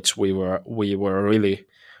for which we were really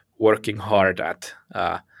working hard at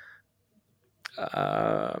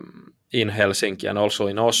in Helsinki and also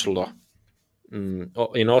in Oslo.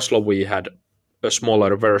 In Oslo we had a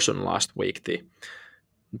smaller version last week.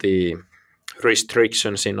 The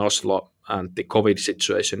restrictions in Oslo and the COVID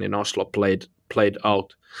situation in Oslo played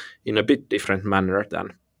out in a bit different manner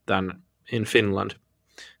than in Finland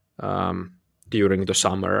during the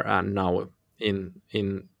summer and now in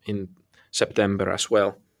September as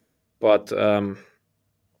well. But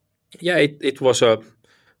it was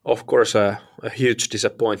of course a huge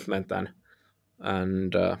disappointment,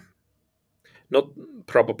 and not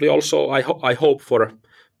probably also I hope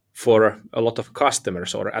for a lot of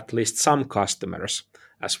customers, or at least some customers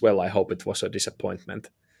as well. I hope it was a disappointment,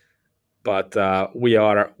 but we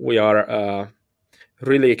are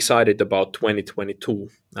really excited about 2022,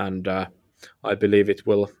 and I believe it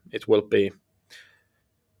will be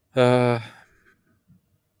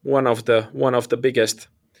one of the biggest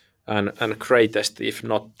and greatest, if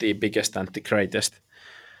not the biggest and the greatest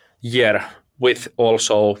year, with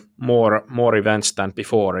also more events than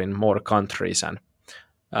before in more countries, and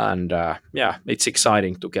it's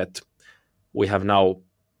exciting to get. We have now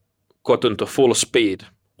gotten to full speed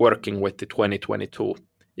working with the 2022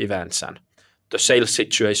 events, and the sales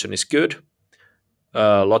situation is good.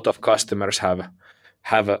 A lot of customers have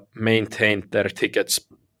maintained their tickets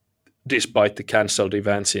despite the cancelled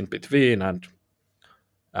events in between, and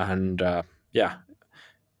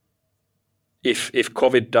if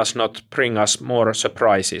COVID does not bring us more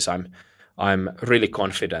surprises, I'm really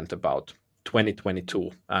confident about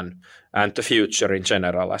 2022 and the future in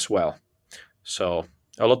general as well. So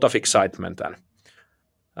a lot of excitement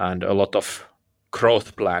and a lot of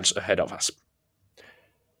growth plans ahead of us.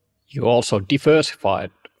 You also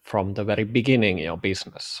diversified from the very beginning in your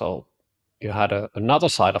business. So you had another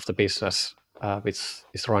side of the business which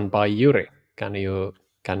is run by Jyri. Can you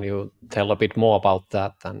tell a bit more about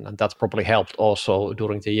that? And that's probably helped also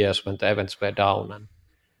during the years when the events were down and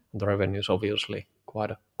the revenues obviously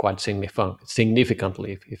quite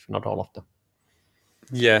significantly, if not all of them.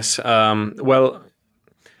 Yes. Well,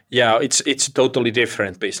 yeah, it's a totally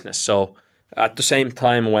different business. So at the same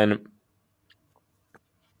time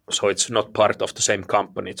so it's not part of the same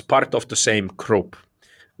company. It's part of the same group.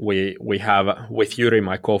 We have with Yuri,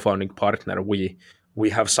 my co-founding partner, we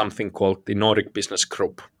have something called the Nordic Business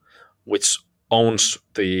Group, which owns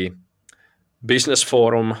the Business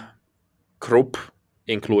Forum group,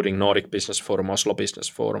 including Nordic Business Forum, Oslo Business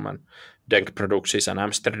Forum, and Denk Producties and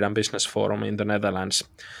Amsterdam Business Forum in the Netherlands.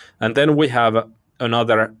 And then we have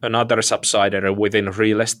another subsidiary within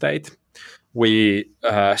real estate. We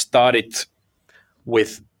started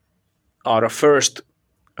with our first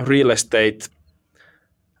real estate.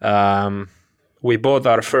 We bought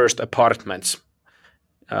our first apartments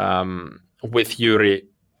with Yuri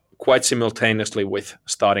quite simultaneously with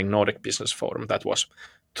starting Nordic Business Forum. That was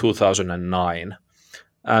 2009,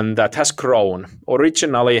 and that has grown.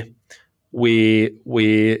 Originally, we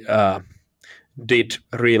did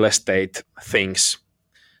real estate things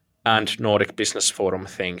and Nordic Business Forum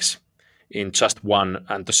things in just one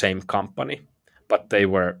and the same company, but they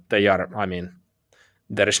are. I mean,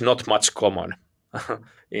 there is not much common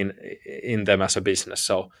in them as a business.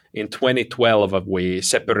 So in 2012, we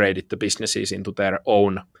separated the businesses into their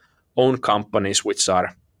own companies, which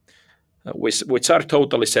are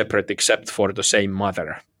totally separate except for the same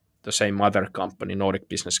mother company, Nordic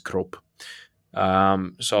Business Group.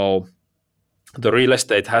 So the real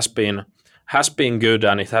estate has been good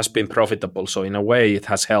and it has been profitable. So in a way, it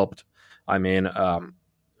has helped. I mean,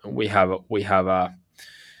 we have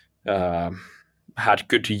had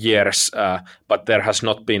good years, but there has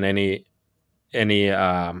not been any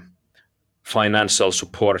financial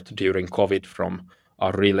support during COVID from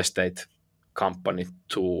our real estate company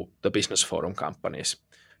to the Business Forum companies.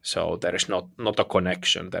 So there is not a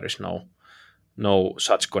connection. There is no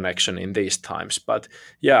such connection in these times. But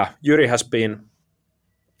yeah, Yuri has been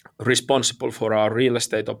responsible for our real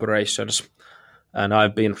estate operations, and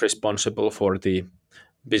I've been responsible for the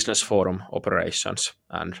Business Forum operations,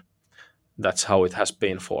 and that's how it has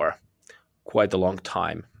been for quite a long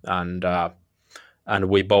time. And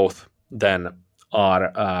we both then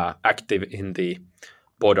are active in the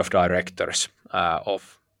board of directors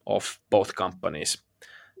of both companies,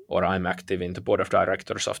 or I'm active in the board of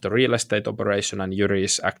directors of the real estate operation, and Yuri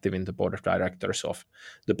is active in the board of directors of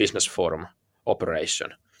the Business Forum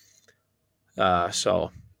operation.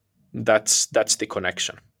 So that's the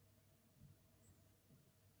connection.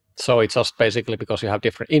 So it's just basically because you have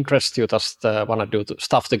different interests, you just want to do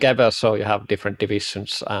stuff together, so you have different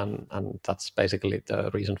divisions, and that's basically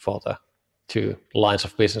the reason for the two lines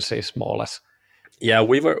of businesses, more or less. Yeah,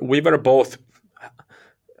 we were both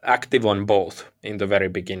active on both in the very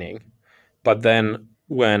beginning, but then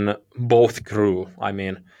when both grew, I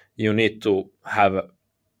mean, you need to have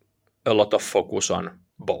a lot of focus on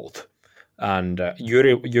both. And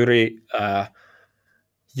Yuri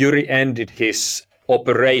ended his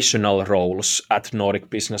operational roles at Nordic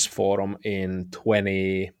Business Forum in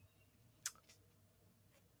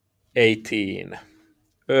 2018,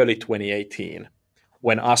 early 2018,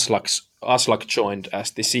 when Aslak joined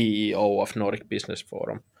as the CEO of Nordic Business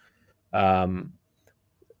Forum.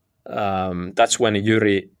 That's when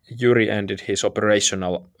Yuri ended his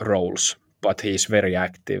operational roles, but he's very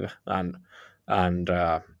active and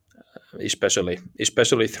especially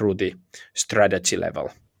through the strategy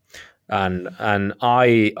level. And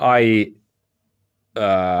I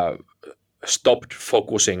stopped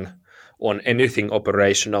focusing on anything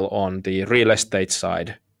operational on the real estate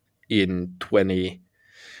side in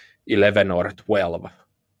 2011 or 12,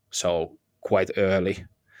 so quite early.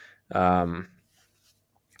 And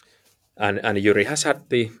Yuri has had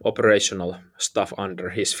the operational stuff under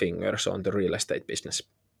his fingers on the real estate business.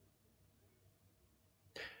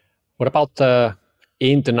 What about the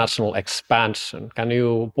international expansion? Can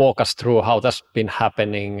you walk us through how that's been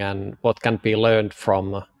happening and what can be learned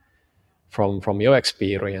from your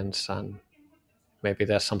experience, and maybe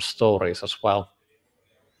there's some stories as well?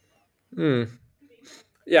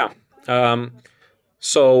 Yeah.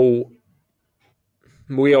 So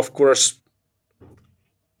we of course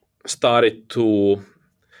started to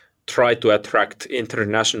try to attract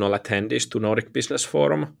international attendees to Nordic Business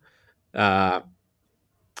Forum,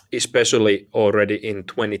 especially already in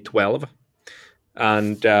 2012,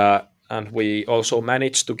 and we also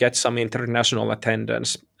managed to get some international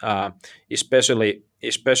attendance, especially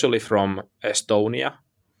from Estonia,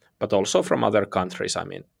 but also from other countries. I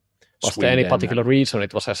mean, was there any particular reason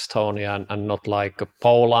it was Estonia and not like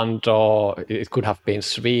Poland, or it could have been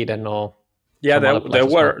Sweden, or yeah,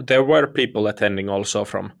 there were people attending also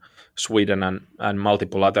from Sweden and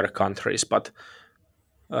multiple other countries, but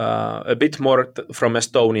a bit more from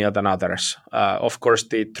Estonia than others. Of course,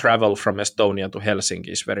 the travel from Estonia to Helsinki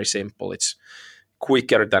is very simple. It's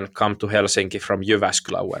quicker than come to Helsinki from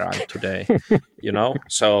Jyväskylä, where I'm today.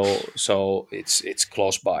 So it's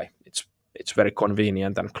close by. It's very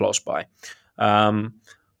convenient and close by.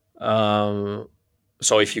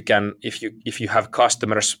 So if you have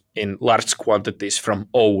customers in large quantities from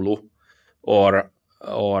Oulu or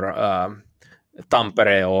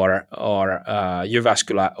Tampere or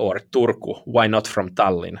Jyväskylä or Turku, why not from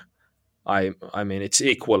Tallinn? I mean, it's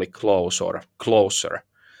equally close or closer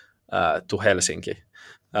to Helsinki.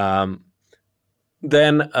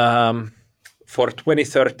 Then for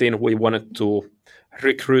 2013, we wanted to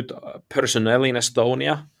recruit personnel in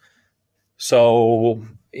Estonia. So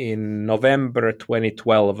in November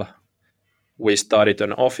 2012, we started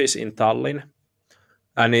an office in Tallinn,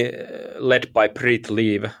 and led by Priit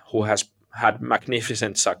Liiv, who has had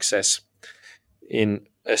magnificent success in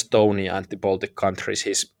Estonia and the Baltic countries.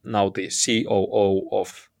 He's now the COO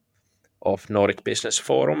of Nordic Business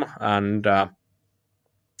Forum, and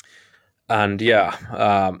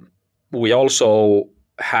we also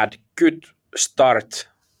had good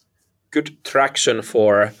traction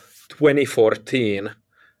for 2014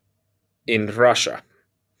 in Russia,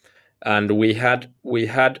 and we had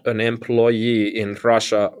an employee in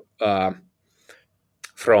Russia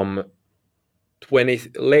from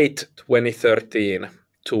late 2013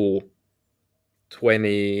 to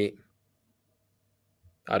 20,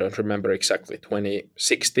 I don't remember exactly,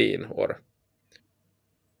 2016 or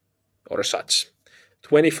such.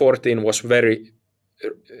 2014 was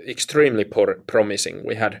extremely promising.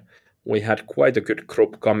 We had quite a good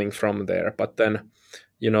group coming from there, but then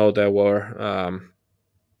there were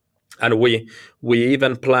and we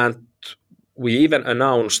even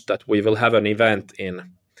announced that we will have an event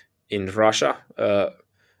in Russia,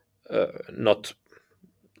 not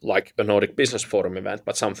like a Nordic Business Forum event,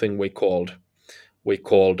 but something we called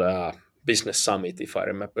Business Summit, if I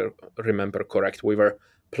remember correct. We were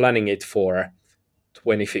planning it for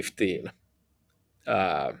 2015,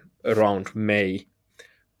 around May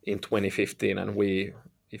in 2015, and we,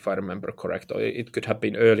 if I remember correct, or it could have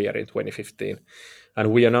been earlier in 2015,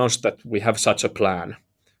 and we announced that we have such a plan,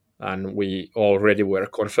 and we already were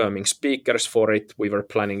confirming speakers for it. We were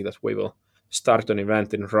planning that we will start an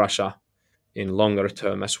event in Russia in longer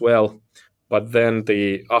term as well. But then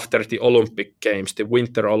after the Olympic Games, the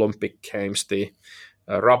Winter Olympic Games, the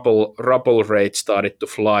ruble rate started to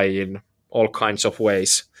fly in all kinds of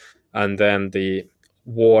ways, and then the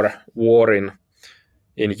war in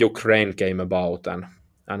Ukraine came about,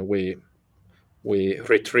 and we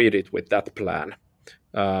retreated with that plan.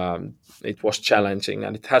 It was challenging,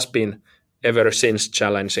 and it has been ever since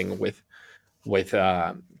challenging with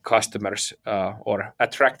customers or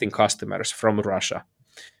attracting customers from Russia,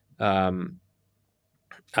 and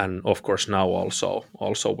of course now also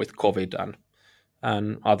with COVID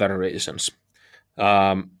and other reasons.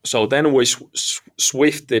 So then we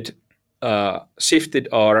shifted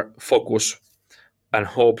our focus and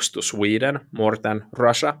hopes to Sweden more than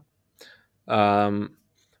Russia, and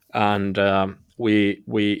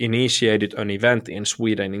we initiated an event in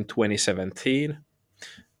Sweden in 2017.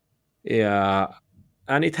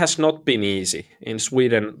 And it has not been easy. In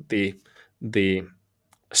Sweden, the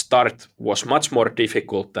start was much more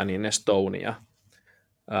difficult than in Estonia,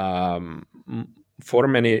 for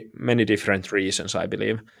many different reasons, I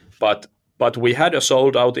believe. But we had a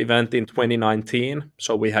sold-out event in 2019,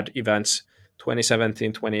 so we had events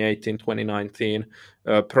 2017, 2018, 2019.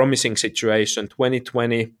 Promising situation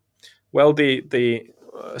 2020. Well, the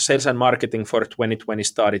sales and marketing for 2020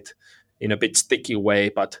 started in a bit sticky way,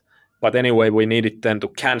 but anyway, we needed then to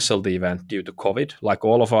cancel the event due to COVID, like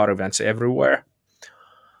all of our events everywhere.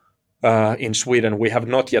 In Sweden, we have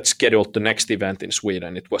not yet scheduled the next event in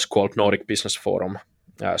Sweden. It was called Nordic Business Forum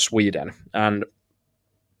Sweden, and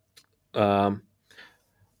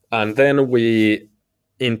then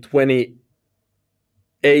in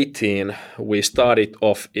 2018 we started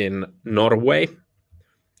off in Norway.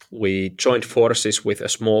 We joined forces with a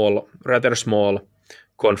rather small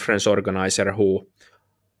conference organizer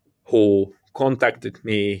who contacted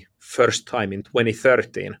me first time in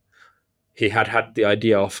 2013. He had the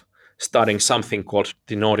idea of starting something called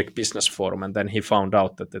the Nordic Business Forum, and then he found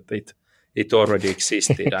out that it already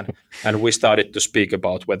existed, and we started to speak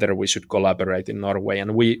about whether we should collaborate in Norway,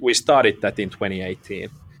 and we started that in 2018.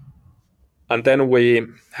 And then we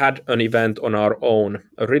had an event on our own,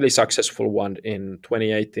 a really successful one in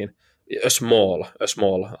 2018, a small,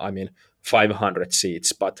 I mean, 500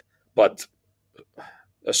 seats, but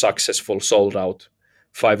a successful sold out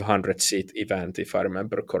 500 seat event, if I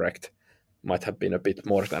remember correct. Might have been a bit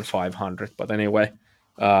more than 500, but anyway.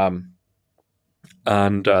 And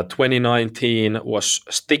 2019 was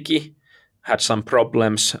sticky, had some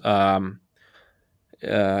problems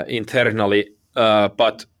internally,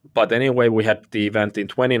 but anyway, we had the event in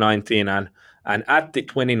 2019, and at the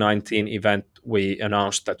 2019 event, we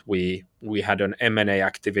announced that we had an M&A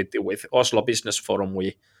activity with Oslo Business Forum.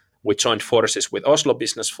 We joined forces with Oslo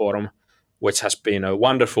Business Forum, which has been a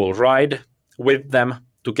wonderful ride with them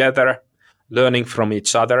together, learning from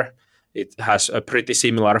each other. It has a pretty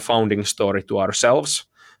similar founding story to ourselves,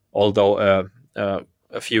 although a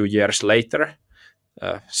few years later,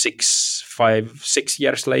 6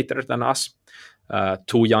 years later than us.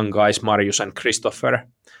 Two young guys, Marius and Christopher,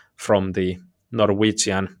 from the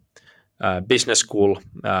Norwegian business school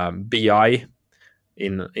BI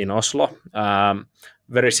in Oslo.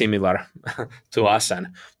 Very similar to us, and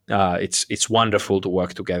it's wonderful to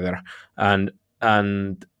work together. And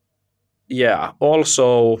yeah,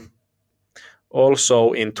 also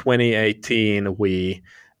in 2018 we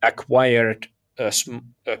acquired a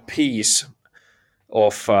piece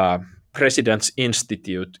of President's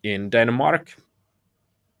Institute in Denmark,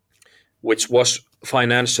 which was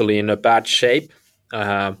financially in a bad shape.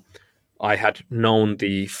 I had known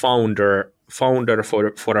the founder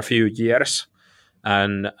for a few years,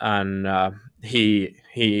 and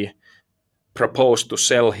he proposed to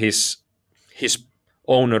sell his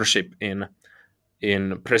ownership in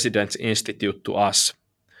President's Institute to us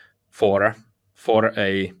for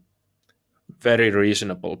a very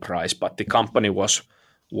reasonable price, but the company was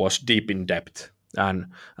deep in debt, and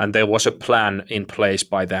there was a plan in place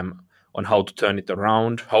by them on how to turn it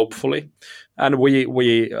around, hopefully, and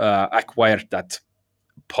we acquired that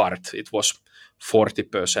part. It was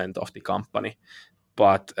 40% of the company,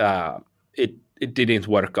 but it didn't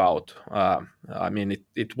work out. I mean,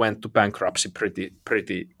 it went to bankruptcy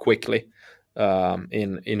pretty quickly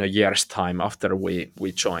in a year's time after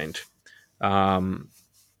we joined.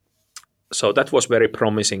 So that was very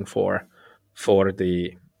promising for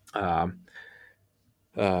the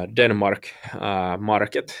Denmark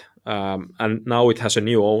market, and now it has a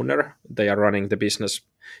new owner. They are running the business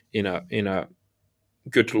in a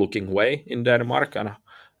good-looking way in Denmark,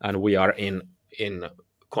 and we are in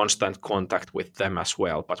constant contact with them as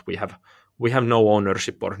well. But we have no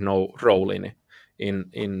ownership or no role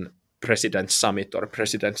in President's Summit or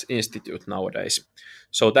President's Institute nowadays.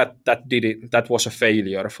 So that was a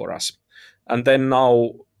failure for us. And then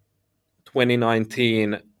now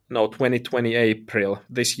 2020 April,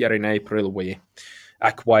 this year in April, we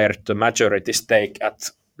acquired the majority stake at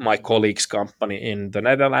my colleague's company in the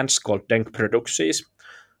Netherlands called Denk Producties,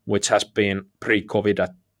 which has been pre-COVID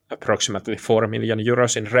at approximately 4 million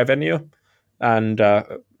euros in revenue and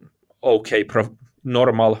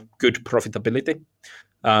normal, good profitability.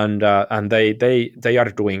 And they are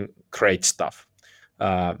doing great stuff.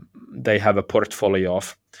 They have a portfolio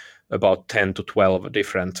of about 10 to 12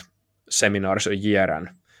 different seminars a year,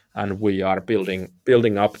 and we are building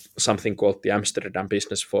up something called the Amsterdam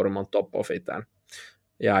Business Forum on top of it. And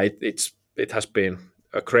yeah, it has been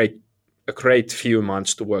a great few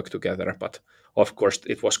months to work together, but of course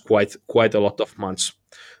it was quite a lot of months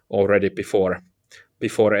already before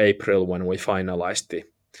April when we finalized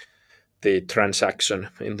the transaction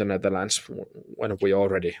in the Netherlands, when we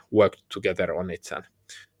already worked together on it. And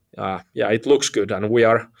yeah, it looks good, and we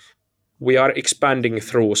are expanding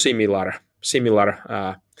through similar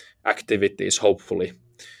activities, hopefully,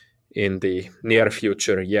 in the near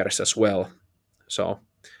future years as well. So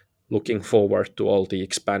looking forward to all the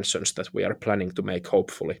expansions that we are planning to make,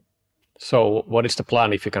 hopefully. So what is the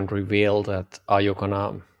plan, if you can reveal that? Are you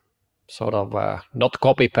gonna sort of not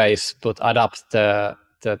copy paste but adapt the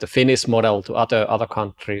Finnish model to other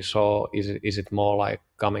countries, or is it more like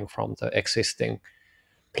coming from the existing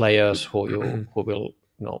players who will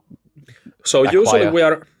so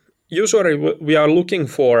acquire? usually we are looking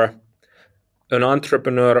for an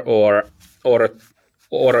entrepreneur or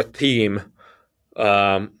a team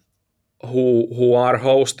who are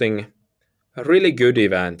hosting really good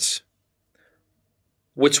events,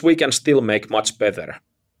 which we can still make much better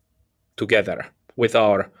together with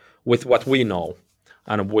what we know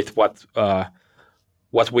and with what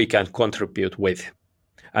we can contribute with,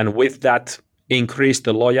 and with that increase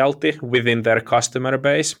the loyalty within their customer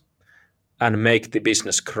base and make the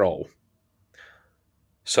business grow.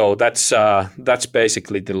 So that's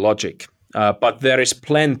basically the logic. But there is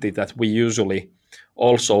plenty that we usually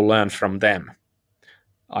also learn from them.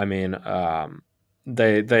 I mean,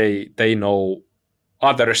 they know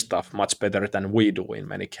other stuff much better than we do in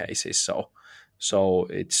many cases. So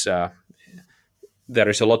it's there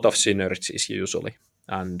is a lot of synergies usually,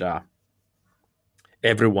 and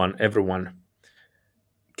everyone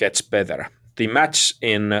gets better. The match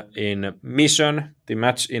in mission, the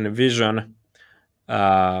match in vision,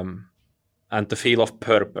 and the feel of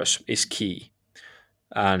purpose is key,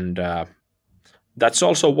 and that's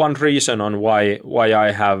also one reason on why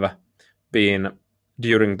I have been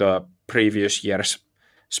during the previous years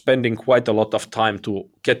spending quite a lot of time to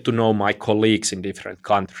get to know my colleagues in different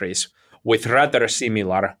countries with rather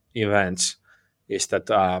similar events. Is that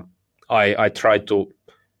I try to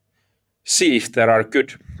see if there are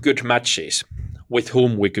good matches with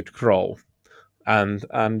whom we could grow, and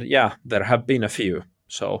yeah, there have been a few,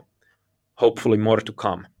 so hopefully more to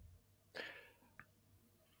come.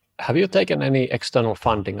 Have you taken any external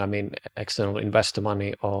funding? I mean, external investor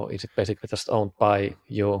money, or is it basically just owned by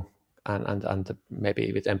you and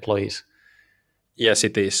maybe with employees? Yes,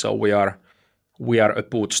 it is. So we are a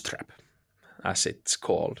bootstrap, as it's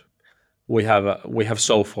called. We have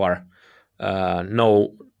so far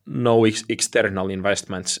no external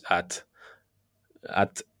investments at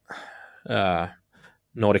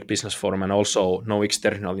Nordic Business Forum, and also no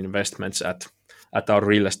external investments at our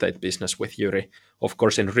real estate business with Jyri. Of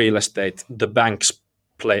course, in real estate, the banks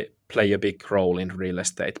play a big role in real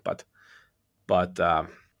estate, but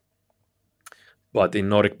in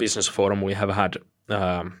Nordic Business Forum we have had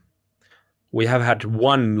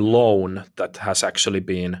one loan that has actually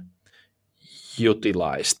been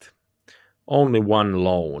utilized. Only one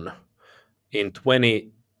loan in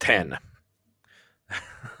 2010.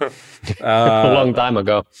 A long time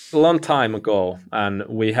ago. Long time ago, and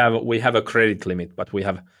we have a credit limit, but we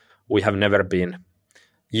have never been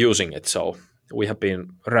using it, so we have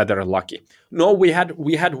been rather lucky. No, we had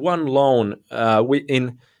one loan.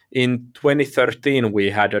 In 2013 we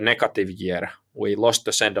had a negative year. We lost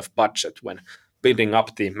the sense of budget when building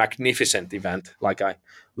up the magnificent event. Like I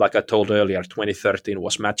told earlier, 2013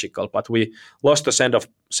 was magical, but we lost the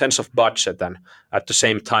sense of budget, and at the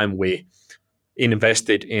same time we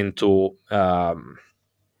invested into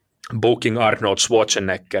booking Arnold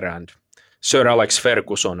Schwarzenegger and Sir Alex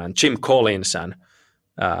Ferguson and Jim Collins and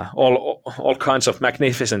all kinds of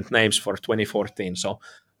magnificent names for 2014. So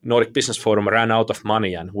Nordic Business Forum ran out of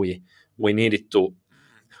money, and we needed to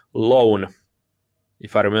loan,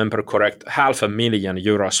 if I remember correct,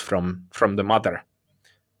 €500,000 from the mother,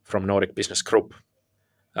 from Nordic Business Group,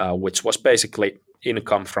 which was basically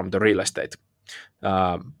income from the real estate.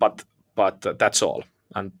 But that's all,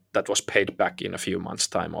 and that was paid back in a few months'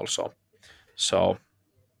 time also. So,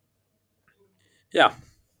 yeah.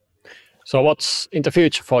 So what's in the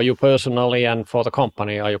future for you personally and for the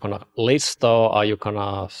company? Are you going to list, or are you going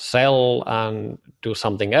to sell and do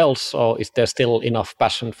something else? Or is there still enough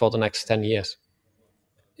passion for the next 10 years?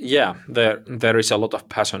 Yeah, there is a lot of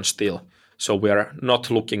passion still. So we are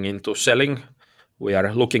not looking into selling. We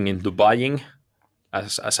are looking into buying,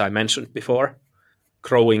 as I mentioned before,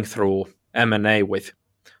 growing through M&A with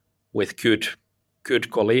good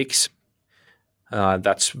colleagues.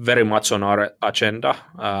 That's very much on our agenda.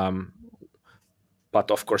 But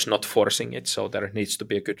of course not forcing it, so there needs to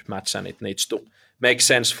be a good match and it needs to make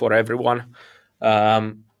sense for everyone.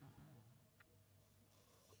 I'm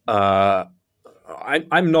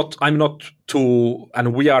not too,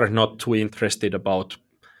 and we are not too interested about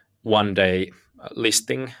one day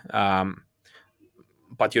listing,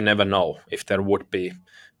 but you never know if there would be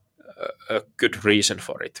a good reason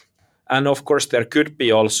for it. And of course there could be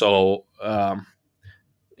also,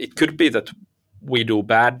 it could be that we do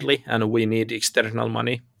badly and we need external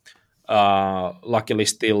money. Luckily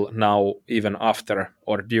still now, even after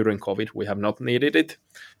or during COVID, we have not needed it.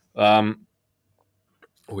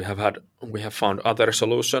 We have found other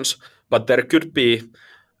solutions, but there could be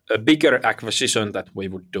a bigger acquisition that we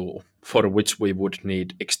would do, for which we would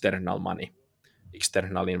need external money,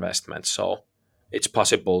 external investment. So it's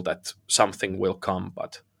possible that something will come,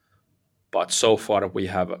 but so far we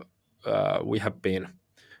have been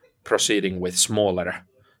proceeding with smaller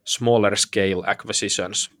scale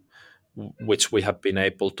acquisitions, which we have been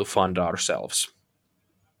able to fund ourselves.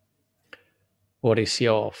 What is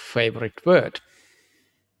your favorite word?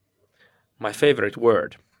 My favorite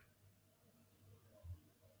word?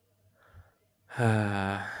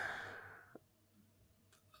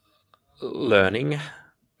 Learning,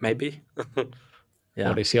 maybe. Yeah.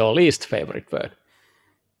 What is your least favorite word?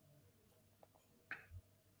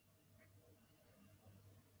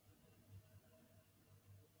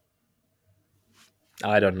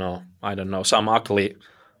 I don't know. Some ugly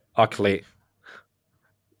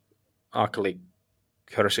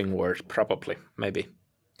cursing word, probably, maybe.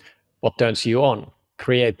 What turns you on,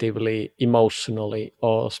 creatively, emotionally,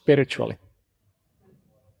 or spiritually?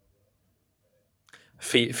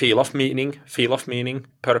 feel of meaning,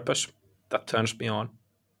 purpose that turns me on.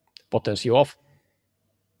 What turns you off?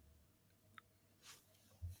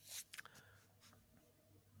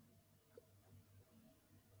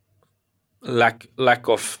 Lack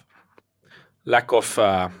of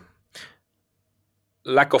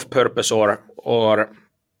purpose, or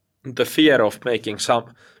the fear of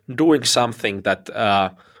doing something that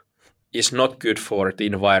is not good for the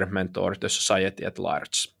environment or the society at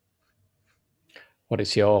large. What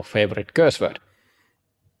is your favorite curse word?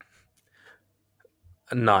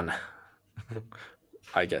 None.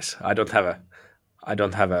 I guess I don't have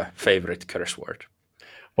a favorite curse word.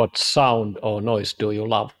 What sound or noise do you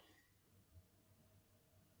love?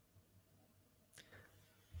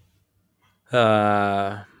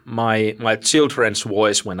 My children's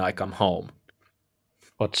voice when I come home.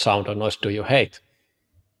 What sound or noise do you hate?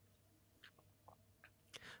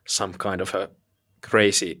 Some kind of a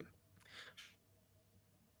crazy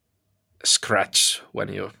scratch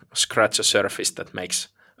when you scratch a surface that makes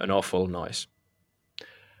an awful noise.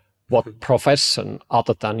 What profession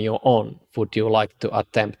other than your own would you like to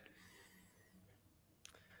attempt?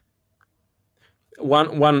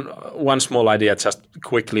 One small idea, just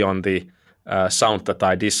quickly on the sound that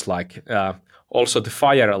I dislike. Also, the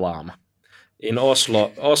fire alarm in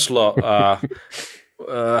Oslo.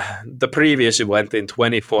 The previous event in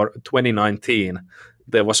 2019,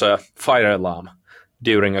 there was a fire alarm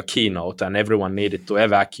during a keynote, and everyone needed to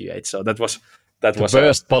evacuate. So that was the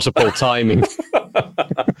worst possible timing.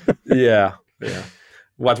 Yeah.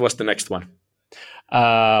 What was the next one?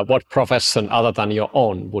 What profession other than your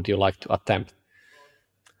own would you like to attempt?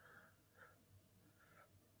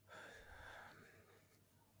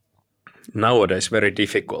 Nowadays, very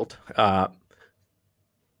difficult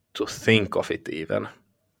to think of it even.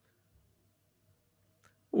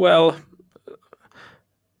 Well,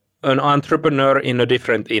 an entrepreneur in a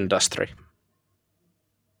different industry.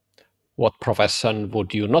 What profession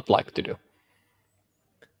would you not like to do?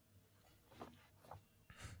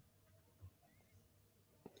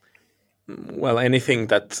 Well, anything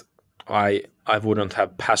that I wouldn't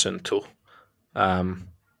have passion to.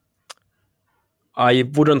 I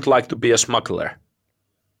wouldn't like to be a smuggler.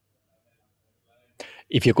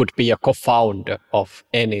 If you could be a co-founder of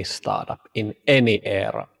any startup in any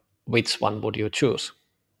era, which one would you choose?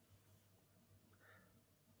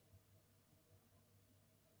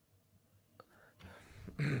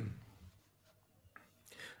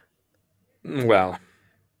 Well,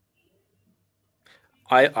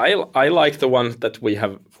 I like the one that we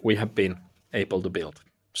have been able to build.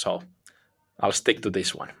 So I'll stick to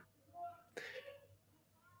this one.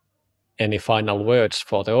 Any final words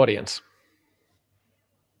for the audience?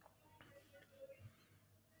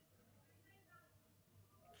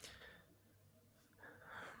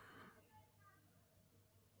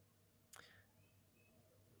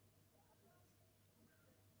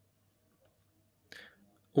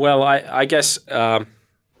 Well, I guess, you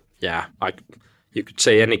could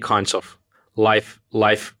say any kinds of life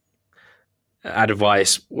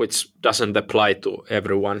advice, which doesn't apply to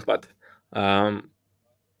everyone, but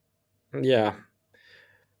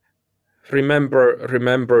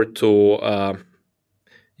remember to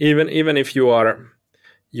even if you are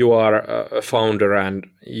a founder and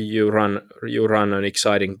you run an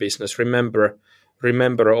exciting business, remember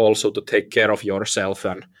also to take care of yourself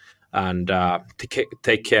and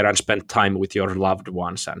take care and spend time with your loved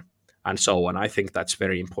ones and so on. I think that's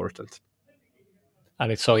very important.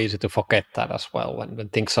 And it's so easy to forget that as well when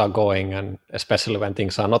things are going, and especially when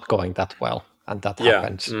things are not going that well, and that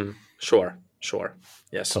happens. Sure.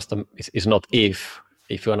 Yes. It's not if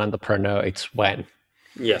you're an entrepreneur, it's when.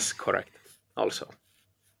 Yes, correct. Also.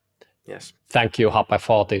 Yes. Thank you, Hape,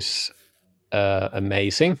 for this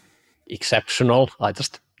amazing, exceptional, I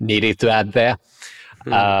just needed to add there,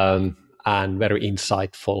 and very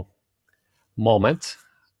insightful moment.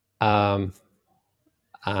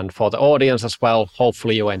 And for the audience as well,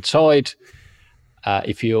 hopefully you enjoyed.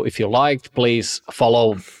 If you liked, please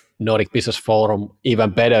follow Nordic Business Forum.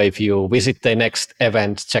 Even better if you visit the next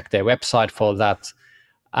event, check their website for that.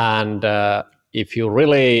 And if you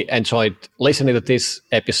really enjoyed listening to this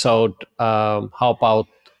episode, how about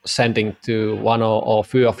sending to one or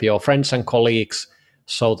few of your friends and colleagues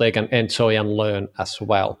so they can enjoy and learn as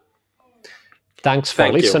well. Thanks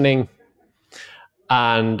for listening.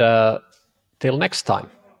 And till next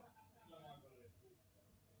time.